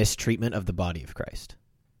a mistreatment of the body of Christ.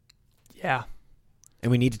 Yeah. And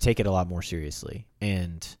we need to take it a lot more seriously.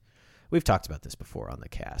 And we've talked about this before on the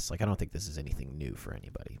cast. Like, I don't think this is anything new for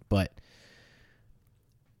anybody, but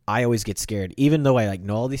I always get scared. Even though I like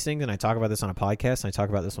know all these things and I talk about this on a podcast and I talk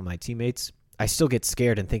about this with my teammates, I still get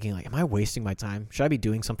scared and thinking like, am I wasting my time? Should I be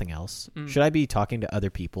doing something else? Should I be talking to other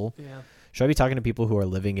people? Yeah. Should I be talking to people who are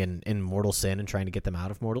living in mortal sin and trying to get them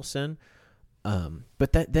out of mortal sin?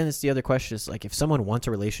 But then it's the other question is like, if someone wants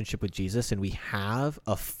a relationship with Jesus and we have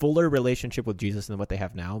a fuller relationship with Jesus than what they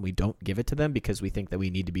have now, and we don't give it to them because we think that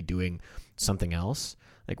we need to be doing something else,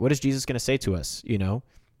 like what is Jesus going to say to us, you know,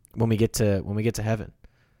 when we get to heaven?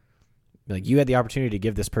 Like, you had the opportunity to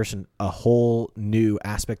give this person a whole new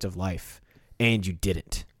aspect of life and you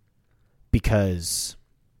didn't because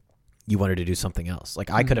you wanted to do something else.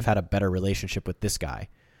 Like, I could have had a better relationship with this guy,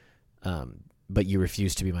 but you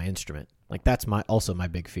refused to be my instrument. Like, that's also my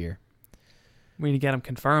big fear. We need to get him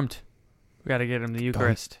confirmed. We got to get him the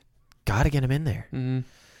Eucharist. Got to get him in there. Mm-hmm.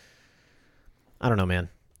 I don't know, man.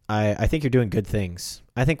 I think you're doing good things.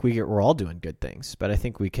 I think we're all doing good things, but I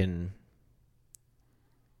think we can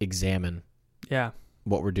examine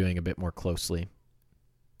what we're doing a bit more closely.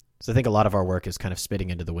 So I think a lot of our work is kind of spitting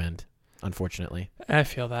into the wind, unfortunately. I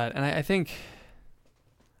feel that. And I think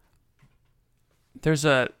there's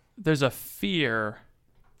a fear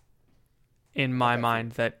in my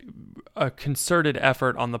mind that a concerted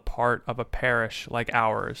effort on the part of a parish like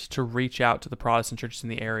ours to reach out to the Protestant churches in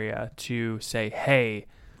the area to say, hey,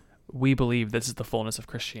 we believe this is the fullness of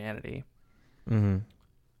Christianity,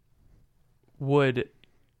 would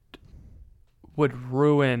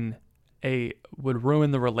ruin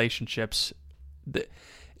the relationships.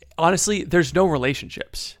 Honestly, there's no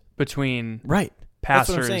relationships between pastors. That's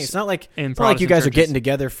what I'm saying. It's not like you guys churches. Are getting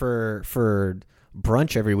together for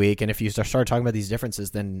brunch every week, and if you start talking about these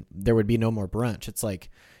differences, then there would be no more brunch. It's like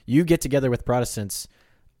you get together with Protestants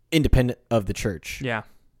independent of the church. Yeah.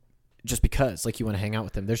 Just because, like, you want to hang out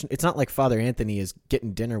with them. It's not like Father Anthony is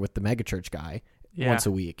getting dinner with the megachurch guy once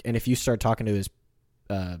a week. And if you start talking to his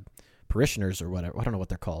parishioners or whatever, I don't know what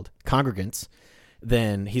they're called, congregants,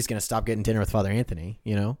 then he's going to stop getting dinner with Father Anthony,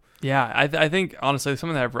 you know? Yeah, I think, honestly,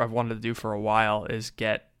 something that I've wanted to do for a while is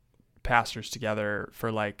get pastors together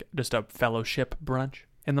for, like, just a fellowship brunch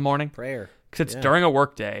in the morning. Prayer. Because it's during a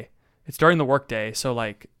work day. It's during the work day, so,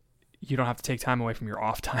 like, you don't have to take time away from your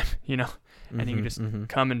off time, you know? And you can just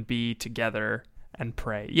come and be together and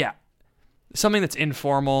pray. Yeah. Something that's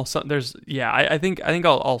informal. So I think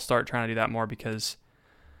I'll start trying to do that more because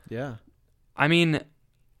I mean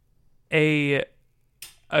an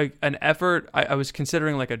effort I was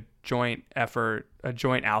considering like a joint effort, a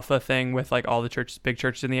joint alpha thing with like all the big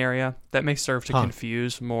churches in the area that may serve to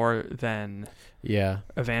confuse more than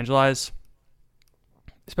evangelize.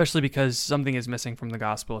 Especially because something is missing from the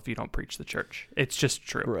gospel if you don't preach the church. It's just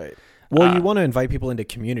true. Right. Well, you want to invite people into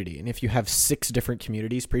community. And if you have 6 different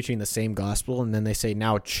communities preaching the same gospel and then they say,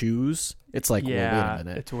 now choose, it's like, well, wait a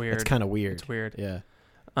minute. It's weird. It's kind of weird. It's weird. Yeah.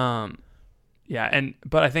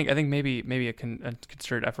 But I think maybe a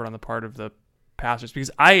concerted effort on the part of the pastors,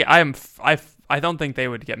 because I don't think they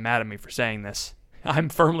would get mad at me for saying this. I'm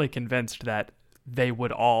firmly convinced that they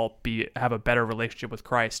would all have a better relationship with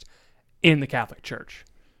Christ in the Catholic Church.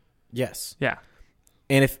 Yes. Yeah.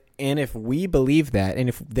 And if we believe that, and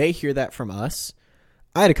if they hear that from us,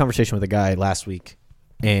 I had a conversation with a guy last week,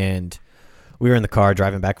 and we were in the car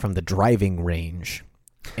driving back from the driving range,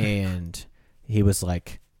 and he was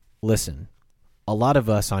like, listen, a lot of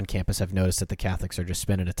us on campus have noticed that the Catholics are just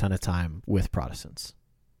spending a ton of time with Protestants.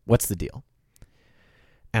 What's the deal?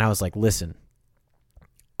 And I was like, listen,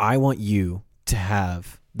 I want you to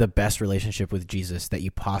have the best relationship with Jesus that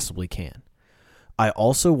you possibly can. I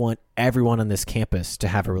also want everyone on this campus to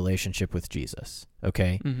have a relationship with Jesus,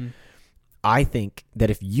 okay? Mm-hmm. I think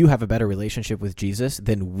that if you have a better relationship with Jesus,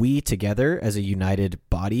 then we together as a united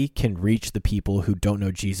body can reach the people who don't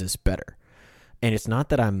know Jesus better. And it's not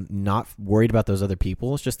that I'm not worried about those other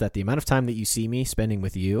people. It's just that the amount of time that you see me spending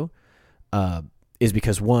with you is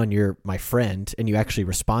because, one, you're my friend and you actually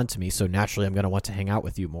respond to me. So naturally, I'm going to want to hang out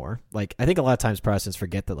with you more. Like, I think a lot of times Protestants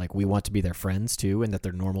forget that, like, we want to be their friends too, and that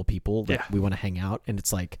they're normal people. That we want to hang out. And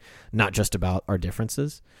it's like, not just about our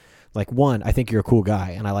differences. Like, one, I think you're a cool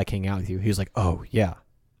guy and I like hanging out with you. He was like, oh yeah.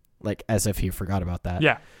 Like, as if he forgot about that.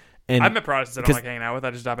 Yeah. And I've met Protestants I don't like hanging out with.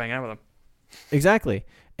 I just stop hanging out with them. Exactly.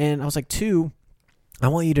 And I was like, 2, I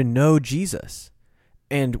want you to know Jesus.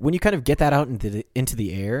 And when you kind of get that out into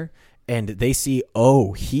the air and they see,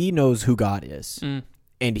 oh, he knows who God is.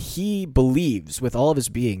 And he believes with all of his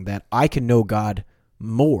being that I can know God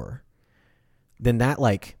more, then that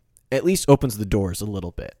like at least opens the doors a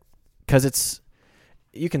little bit. Because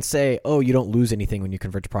you can say, oh, you don't lose anything when you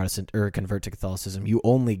convert to Protestant or convert to Catholicism. You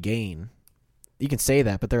only gain. You can say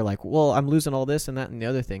that, but they're like, well, I'm losing all this and that and the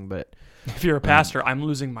other thing. But if you're a pastor, I'm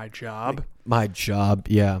losing my job. My job,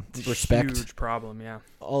 yeah. It's respect. A huge problem, yeah.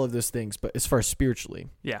 All of those things. But as far as spiritually,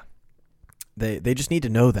 yeah, they just need to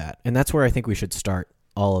know that. And that's where I think we should start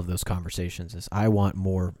all of those conversations is I want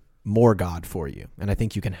more God for you. And I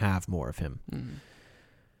think you can have more of him.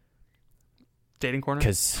 Dating corner?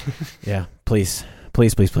 Because, yeah, please. I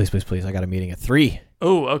got a meeting at 3.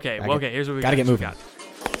 Oh, okay. Well, okay, here's what we got. Gotta get moving.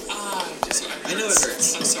 I know it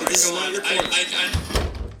hurts. I'm sorry. This is not your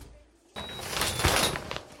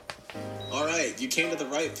All right, you came to the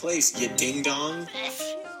right place, you ding dong.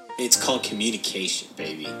 It's called communication,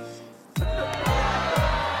 baby.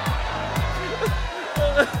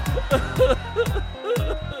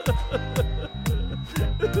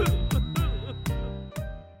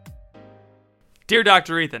 Dear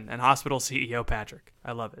Dr. Ethan and hospital CEO Patrick,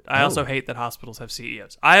 I love it. I also hate that hospitals have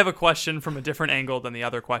CEOs. I have a question from a different angle than the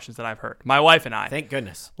other questions that I've heard. My wife and I. Thank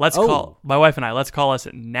goodness. Let's call us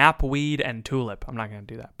Knapweed and Tulip. I'm not going to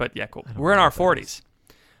do that, but yeah, cool. We're in our 40s.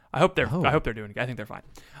 I hope they're doing. I think they're fine.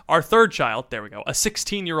 Our third child, there we go, a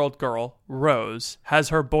 16-year-old girl, Rose, has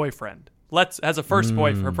her boyfriend. Her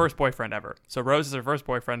first boyfriend ever. So Rose is her first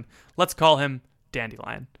boyfriend. Let's call him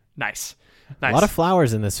Dandelion. Nice. A lot of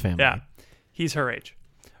flowers in this family. Yeah. He's her age.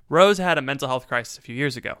 Rose had a mental health crisis a few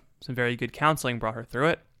years ago. Some very good counseling brought her through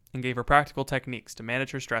it and gave her practical techniques to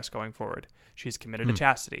manage her stress going forward. She's committed to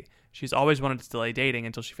chastity. She's always wanted to delay dating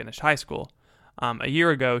until she finished high school. A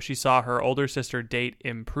year ago, she saw her older sister date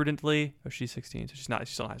imprudently. Oh, she's 16, so she's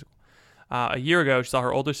still in high school. A year ago, she saw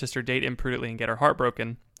her older sister date imprudently and get her heart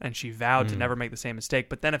broken, and she vowed to never make the same mistake.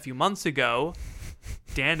 But then a few months ago,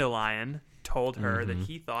 Dandelion told her that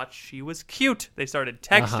he thought she was cute. They started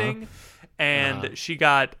texting, and she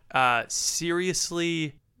got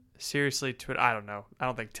seriously, I don't know. I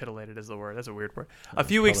don't think titillated is the word. That's a weird word. A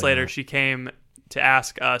few weeks later, she came to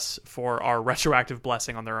ask us for our retroactive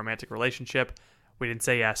blessing on their romantic relationship. We didn't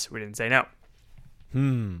say yes. We didn't say no.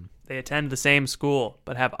 They attend the same school,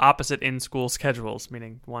 but have opposite in-school schedules,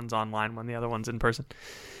 meaning one's online when the other one's in person.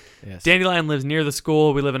 Yes. Dandelion lives near the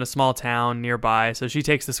school. We live in a small town nearby, so she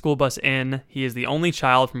takes the school bus in. He is the only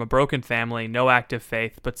child from a broken family, no active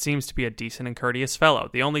faith, but seems to be a decent and courteous fellow.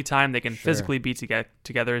 The only time they can physically be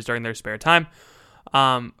together is during their spare time,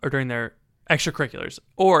 or during their extracurriculars,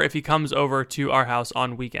 or if he comes over to our house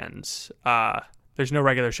on weekends. There's no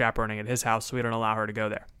regular chaperoning at his house, so we don't allow her to go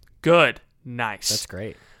there. Good. Nice. That's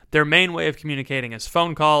great. Their main way of communicating is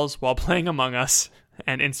phone calls while playing Among Us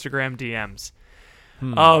and Instagram DMs.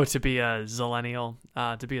 Oh, to be a zillennial,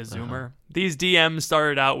 to be a Zoomer. These DMs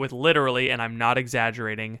started out with literally, and I'm not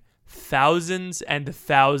exaggerating, thousands and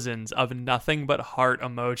thousands of nothing but heart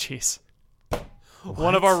emojis. What?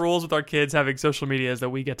 One of our rules with our kids having social media is that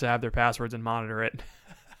we get to have their passwords and monitor it.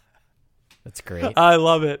 That's great. I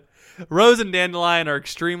love it. Rose and Dandelion are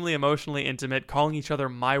extremely emotionally intimate, calling each other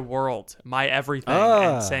my world, my everything,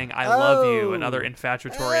 and saying I love you and other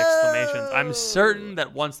infatuatory exclamations. I'm certain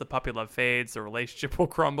that once the puppy love fades, the relationship will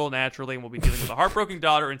crumble naturally and we'll be dealing with a heartbroken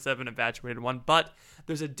daughter instead of an infatuated one. But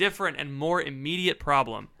there's a different and more immediate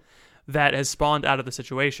problem that has spawned out of the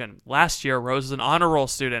situation. Last year, Rose was an honor roll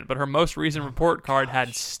student, but her most recent report card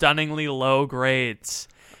had stunningly low grades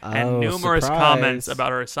and numerous comments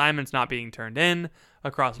about her assignments not being turned in.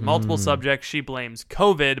 Across multiple subjects, she blames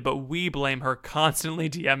COVID, but we blame her constantly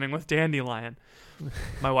DMing with Dandelion.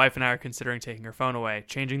 My wife and I are considering taking her phone away,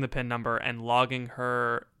 changing the PIN number, and logging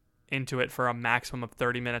her into it for a maximum of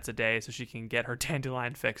 30 minutes a day so she can get her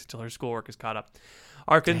Dandelion fix until her schoolwork is caught up.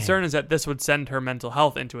 Our concern is that this would send her mental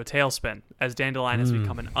health into a tailspin, as Dandelion has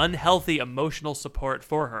become an unhealthy emotional support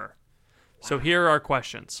for her. So here are our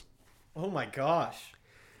questions. Oh my gosh.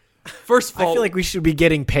 First of all, I feel like we should be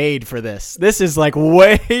getting paid for this. This is like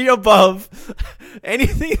way above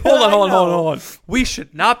anything. Hold on. We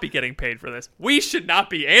should not be getting paid for this. We should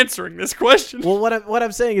not be answering this question. Well, what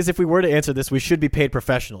I'm saying is, if we were to answer this, we should be paid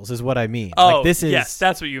professionals. Is what I mean. Oh, like, this is, yes,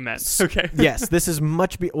 that's what you meant. Okay. Yes, this is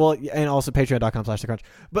much. And also Patreon.com/TheCrunch.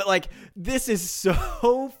 But like, this is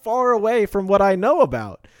so far away from what I know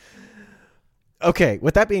about. Okay,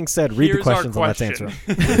 with that being said, read the Here's our questions and let's answer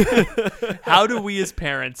question. them. How do we as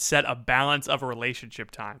parents set a balance of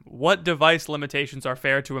relationship time? What device limitations are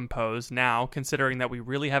fair to impose now, considering that we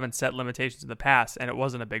really haven't set limitations in the past and it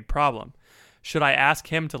wasn't a big problem? Should I ask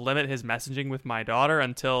him to limit his messaging with my daughter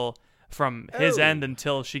from his end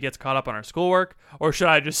until she gets caught up on her schoolwork? Or should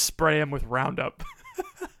I just spray him with Roundup?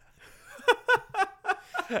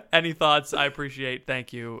 Any thoughts? I appreciate.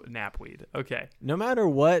 Thank you, Napweed. Okay. No matter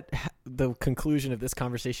what the conclusion of this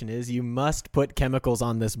conversation is, you must put chemicals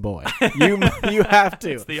on this boy. You have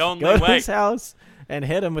to. It's the only Go way. to his house and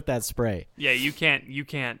hit him with that spray. Yeah, you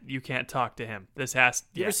can't talk to him. This has.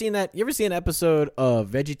 You ever seen that? You ever see an episode of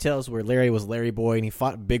VeggieTales where Larry was Larry Boy and he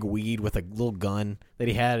fought Big Weed with a little gun that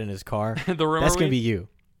he had in his car? The rumor That's gonna weed? be you.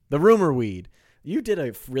 The rumor weed. You did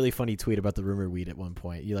a really funny tweet about the rumor weed at one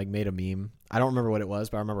point. You made a meme. I don't remember what it was,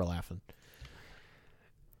 but I remember laughing.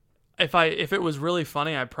 If it was really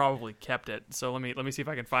funny, I probably kept it. So let me see if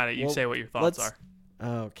I can find it. You say what your thoughts are.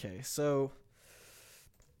 Okay, so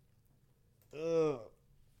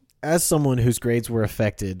as someone whose grades were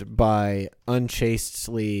affected by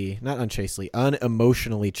unemotionally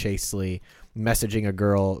chastely messaging a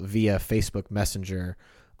girl via Facebook Messenger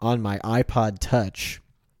on my iPod Touch,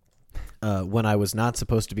 when I was not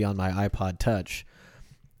supposed to be on my iPod Touch,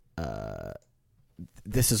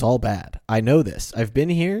 this is all bad. I know this. I've been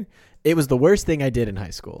here. It was the worst thing I did in high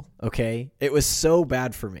school, okay? It was so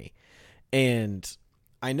bad for me. And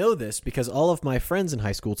I know this because all of my friends in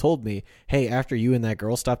high school told me, hey, after you and that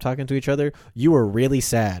girl stopped talking to each other, you were really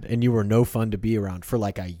sad and you were no fun to be around for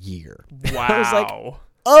like a year. Wow. I was like,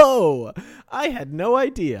 oh, I had no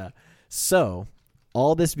idea. So,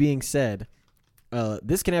 all this being said,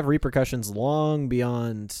 this can have repercussions long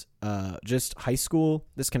beyond just high school.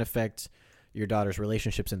 This can affect your daughter's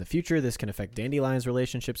relationships in the future. This can affect Dandelion's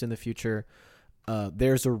relationships in the future.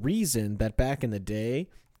 There's a reason that back in the day,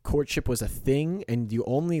 courtship was a thing, and you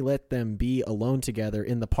only let them be alone together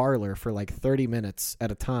in the parlor for like 30 minutes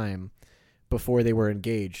at a time before they were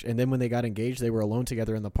engaged. And then when they got engaged, they were alone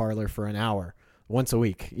together in the parlor for an hour once a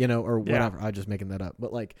week, or whatever. I'm just making that up.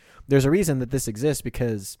 But like, there's a reason that this exists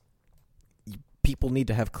because people need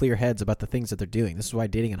to have clear heads about the things that they're doing. This is why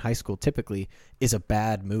dating in high school typically is a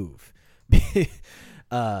bad move.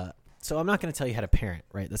 So I'm not going to tell you how to parent,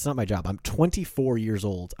 right? That's not my job. I'm 24 years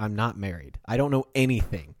old. I'm not married. I don't know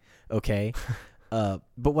anything, okay? But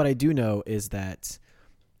what I do know is that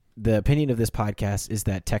the opinion of this podcast is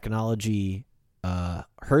that technology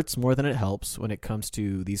hurts more than it helps when it comes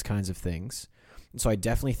to these kinds of things. And so I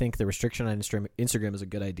definitely think the restriction on Instagram is a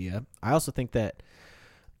good idea. I also think that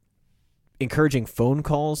encouraging phone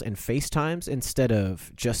calls and FaceTimes instead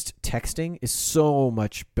of just texting is so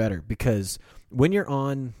much better, because when you're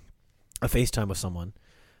on a FaceTime with someone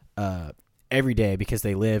every day because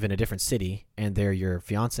they live in a different city and they're your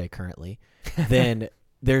fiance currently, then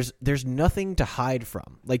there's nothing to hide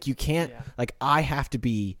from. Like you can't, like I have to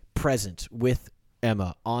be present with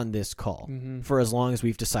Emma on this call for as long as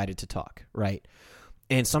we've decided to talk, right?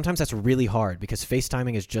 And sometimes that's really hard because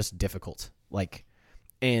FaceTiming is just difficult.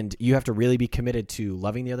 And you have to really be committed to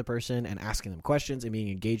loving the other person and asking them questions and being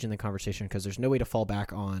engaged in the conversation, because there's no way to fall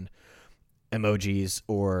back on emojis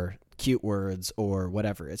or cute words or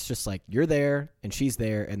whatever. It's just like you're there and she's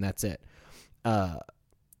there and that's it.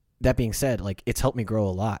 That being said, like it's helped me grow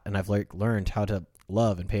a lot, and I've learned how to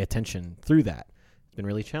love and pay attention through that. It's been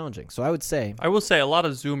really challenging. So I will say a lot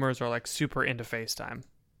of Zoomers are like super into FaceTime.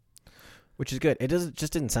 Which is good. It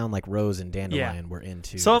just didn't sound like Rose and Dandelion were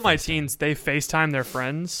into. Some of my teens, they FaceTime their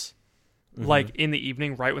friends like in the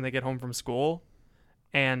evening right when they get home from school,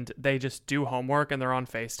 and they just do homework and they're on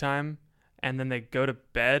FaceTime, and then they go to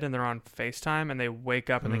bed and they're on FaceTime, and they wake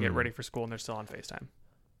up and they get ready for school and they're still on FaceTime.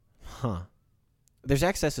 Huh. There's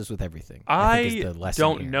excesses with everything. I think is the lesson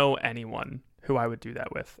don't here. know anyone who I would do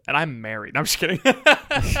that with, and I'm married. I'm just kidding.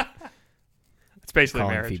 It's basically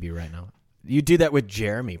Calling marriage. Phoebe right now. You do that with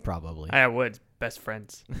Jeremy, probably. I would. Best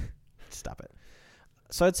friends. Stop it.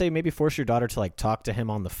 So I'd say maybe force your daughter to like talk to him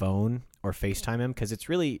on the phone or FaceTime him, because it's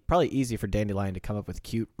really probably easy for Dandelion to come up with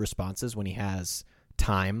cute responses when he has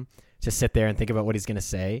time to sit there and think about what he's going to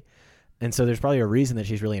say. And so there's probably a reason that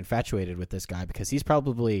she's really infatuated with this guy, because he's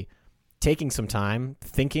probably taking some time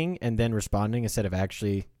thinking and then responding instead of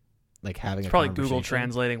actually like having a probably conversation. Google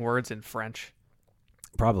translating words in French.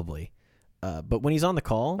 Probably. But when he's on the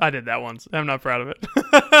call... I did that once. I'm not proud of it.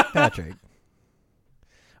 Patrick.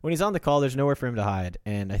 When he's on the call, there's nowhere for him to hide,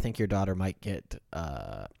 and I think your daughter might get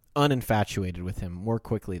uninfatuated with him more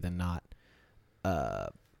quickly than not.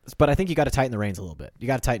 But I think you got to tighten the reins a little bit. You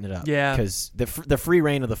got to tighten it up. Yeah. Because the free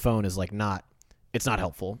reign of the phone is like it's not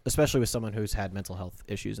helpful, especially with someone who's had mental health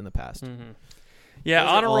issues in the past. Mm-hmm. Yeah,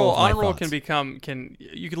 Those are all of my honor roll thoughts.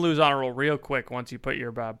 you can lose honor roll real quick once you put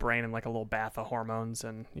your brain in like a little bath of hormones,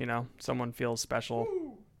 and someone feels special.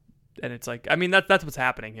 And it's like, I mean, that's what's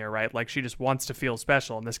happening here, right? Like, she just wants to feel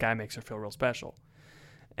special, and this guy makes her feel real special.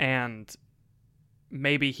 And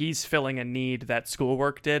maybe he's filling a need that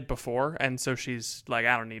schoolwork did before, and so she's like,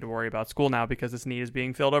 I don't need to worry about school now because this need is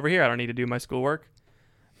being filled over here. I don't need to do my schoolwork.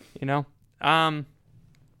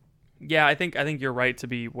 Yeah, I think you're right to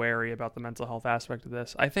be wary about the mental health aspect of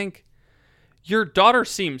this. I think your daughter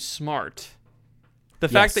seems smart. The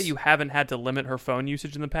fact that you haven't had to limit her phone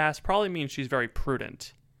usage in the past probably means she's very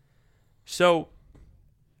prudent. So,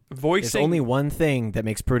 There's only one thing that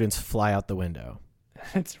makes prudence fly out the window.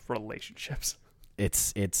 It's relationships.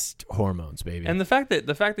 It's hormones, baby. And the fact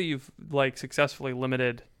that you've like successfully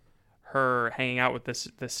limited her hanging out with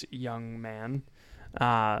this young man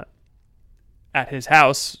at his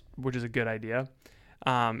house, which is a good idea,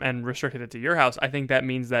 and restricted it to your house, I think that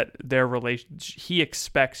means that their he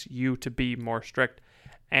expects you to be more strict,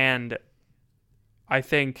 and I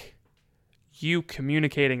think you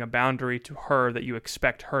communicating a boundary to her that you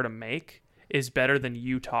expect her to make is better than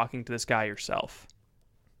you talking to this guy yourself.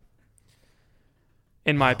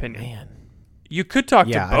 In my opinion. Man. You could talk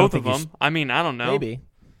to both of them. I mean, I don't know. Maybe.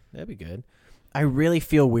 That'd be good. I really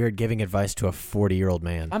feel weird giving advice to a 40-year-old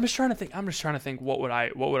man. I'm just trying to think what would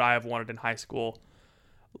I have wanted in high school?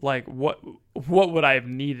 Like what would I have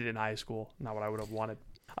needed in high school? Not what I would have wanted.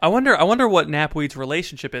 I wonder what Napweed's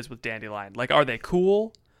relationship is with Dandelion. Like, are they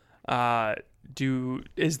cool?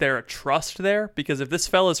 Is there a trust there? Because if this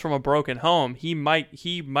fella's from a broken home, he might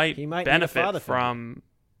benefit from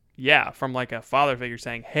like a father figure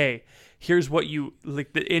saying, "Hey, here's what you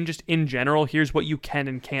like in general, here's what you can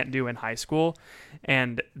and can't do in high school,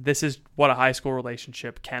 and this is what a high school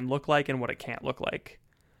relationship can look like and what it can't look like."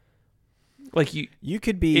 Like you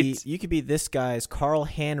could be this guy's Carl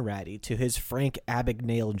Hanratty to his Frank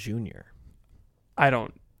Abagnale Jr. I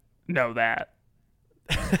don't know that.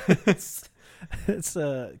 It's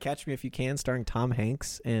Catch Me If You Can, starring Tom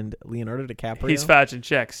Hanks and Leonardo DiCaprio. He's fudging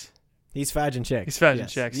chicks. He's fudging chicks.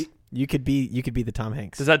 Chicks. You could be the Tom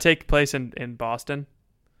Hanks. Does that take place in Boston?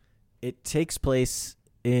 It takes place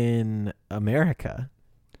in America,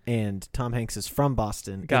 and Tom Hanks is from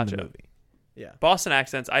Boston in the movie. Yeah. Boston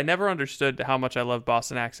accents. I never understood how much I love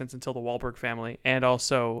Boston accents until the Wahlberg Family, and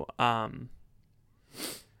also The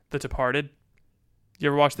Departed. You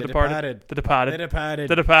ever watch The Departed? The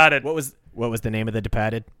Departed. What was the name of The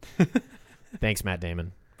Departed? Thanks, Matt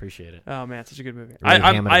Damon. Appreciate it. Oh man, such a good movie. Really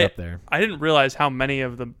hamming it up there. I didn't realize how many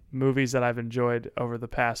of the movies that I've enjoyed over the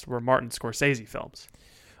past were Martin Scorsese films.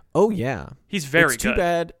 Oh yeah, he's very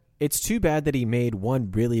good. It's too bad that he made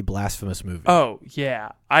one really blasphemous movie. Oh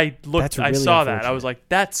yeah, I saw that. I was like,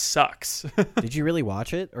 that sucks. Did you really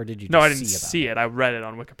watch it, or did you? No, I didn't see it. I read it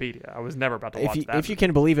on Wikipedia. I was never about to watch that. If you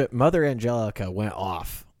can believe it, Mother Angelica went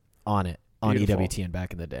off on it on Beautiful. EWTN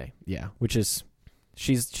back in the day. Yeah, which is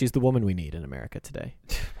she's the woman we need in America today.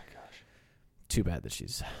 Oh my gosh. Too bad that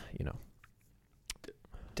she's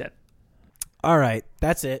dead. All right,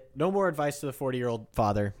 that's it. No more advice to the 40-year-old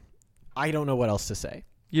father. I don't know what else to say.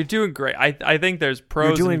 You're doing great. I think there's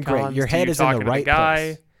pros You're doing and cons. Great. Your head is in the right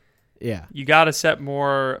place. Yeah. You got to set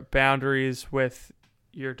more boundaries with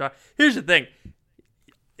your dog. Here's the thing.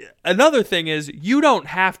 Another thing is you don't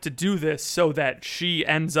have to do this so that she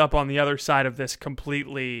ends up on the other side of this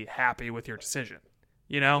completely happy with your decision.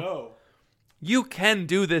 No. You can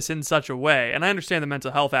do this in such a way, and I understand the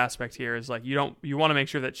mental health aspect here is like you want to make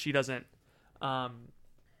sure that she doesn't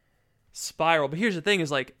spiral. But here's the thing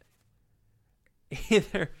is like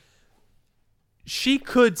either she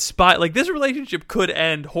could like this relationship could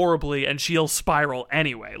end horribly and she'll spiral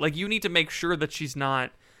anyway. Like you need to make sure that she's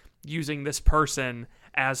not using this person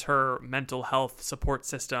as her mental health support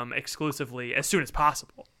system exclusively as soon as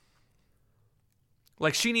possible.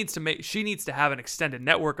 Like she needs to have an extended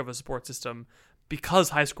network of a support system because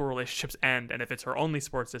high school relationships end, and if it's her only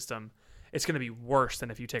support system, it's going to be worse than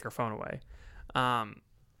if you take her phone away. The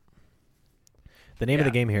name of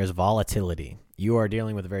the game here is volatility. You are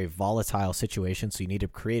dealing with a very volatile situation, so you need to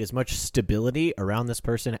create as much stability around this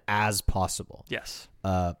person as possible. Yes.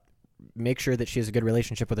 Make sure that she has a good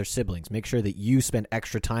relationship with her siblings. Make sure that you spend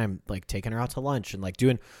extra time like taking her out to lunch and like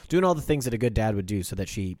doing all the things that a good dad would do so that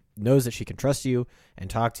she knows that she can trust you and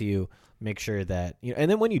talk to you. Make sure that and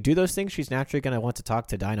then when you do those things, she's naturally going to want to talk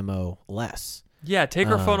to Dynamo less. Yeah, take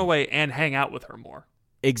her phone away and hang out with her more.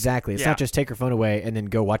 Exactly. It's not just take her phone away and then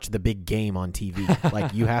go watch the big game on TV.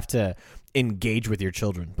 Like you have to engage with your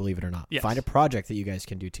children, believe it or not. Yes. Find a project that you guys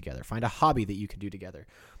can do together. Find a hobby that you can do together.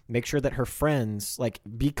 Make sure that her friends, like,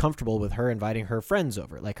 be comfortable with her inviting her friends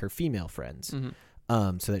over, like her female friends. Mm-hmm.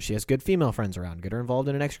 so that she has good female friends around, get her involved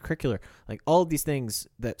in an extracurricular, like all of these things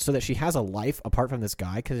so that she has a life apart from this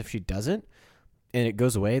guy. Because if she doesn't and it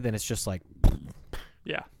goes away, then it's just like,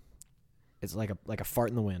 yeah, it's like a fart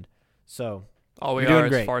in the wind. So all we you're are doing is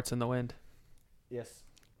great. farts in the wind. Yes.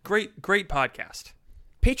 Great podcast.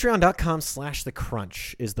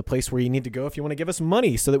 Patreon.com/thecrunch is the place where you need to go if you want to give us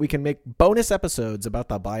money so that we can make bonus episodes about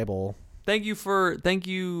the Bible. Thank you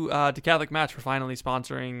to Catholic Match for finally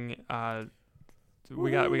sponsoring.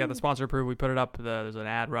 We got the sponsor approved. We put it up. There's an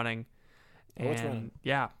ad running. Oh, it's running.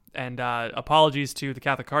 Yeah. And apologies to the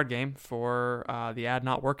Catholic Card Game for the ad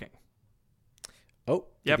not working. Oh,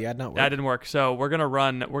 yep. Did the ad not work? That didn't work. So we're gonna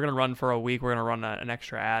run for a week. We're gonna run an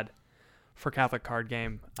extra ad for Catholic Card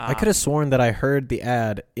Game. I could have sworn that I heard the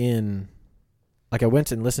ad I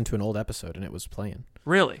went and listened to an old episode and it was playing.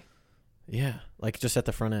 Really? Yeah, like just at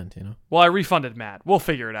the front end, you know. Well, I refunded Matt. We'll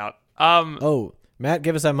figure it out. Oh, Matt,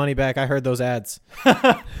 give us that money back. I heard those ads.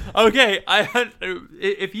 Okay.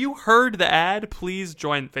 If you heard the ad, please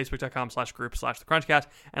join facebook.com/group/thecrunchcast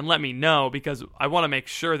and let me know, because I want to make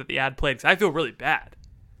sure that the ad played, because I feel really bad.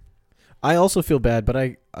 I also feel bad, but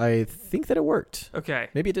I think that it worked. Okay.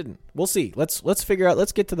 Maybe it didn't. We'll see. Let's figure out.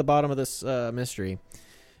 Let's get to the bottom of this mystery,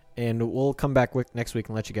 and we'll come back next week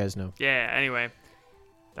and let you guys know. Yeah. Anyway,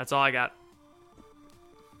 that's all I got.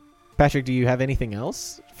 Patrick, do you have anything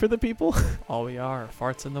else for the people? All we are,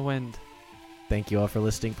 farts in the wind. Thank you all for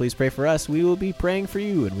listening. Please pray for us. We will be praying for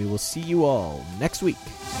you, and we will see you all next week.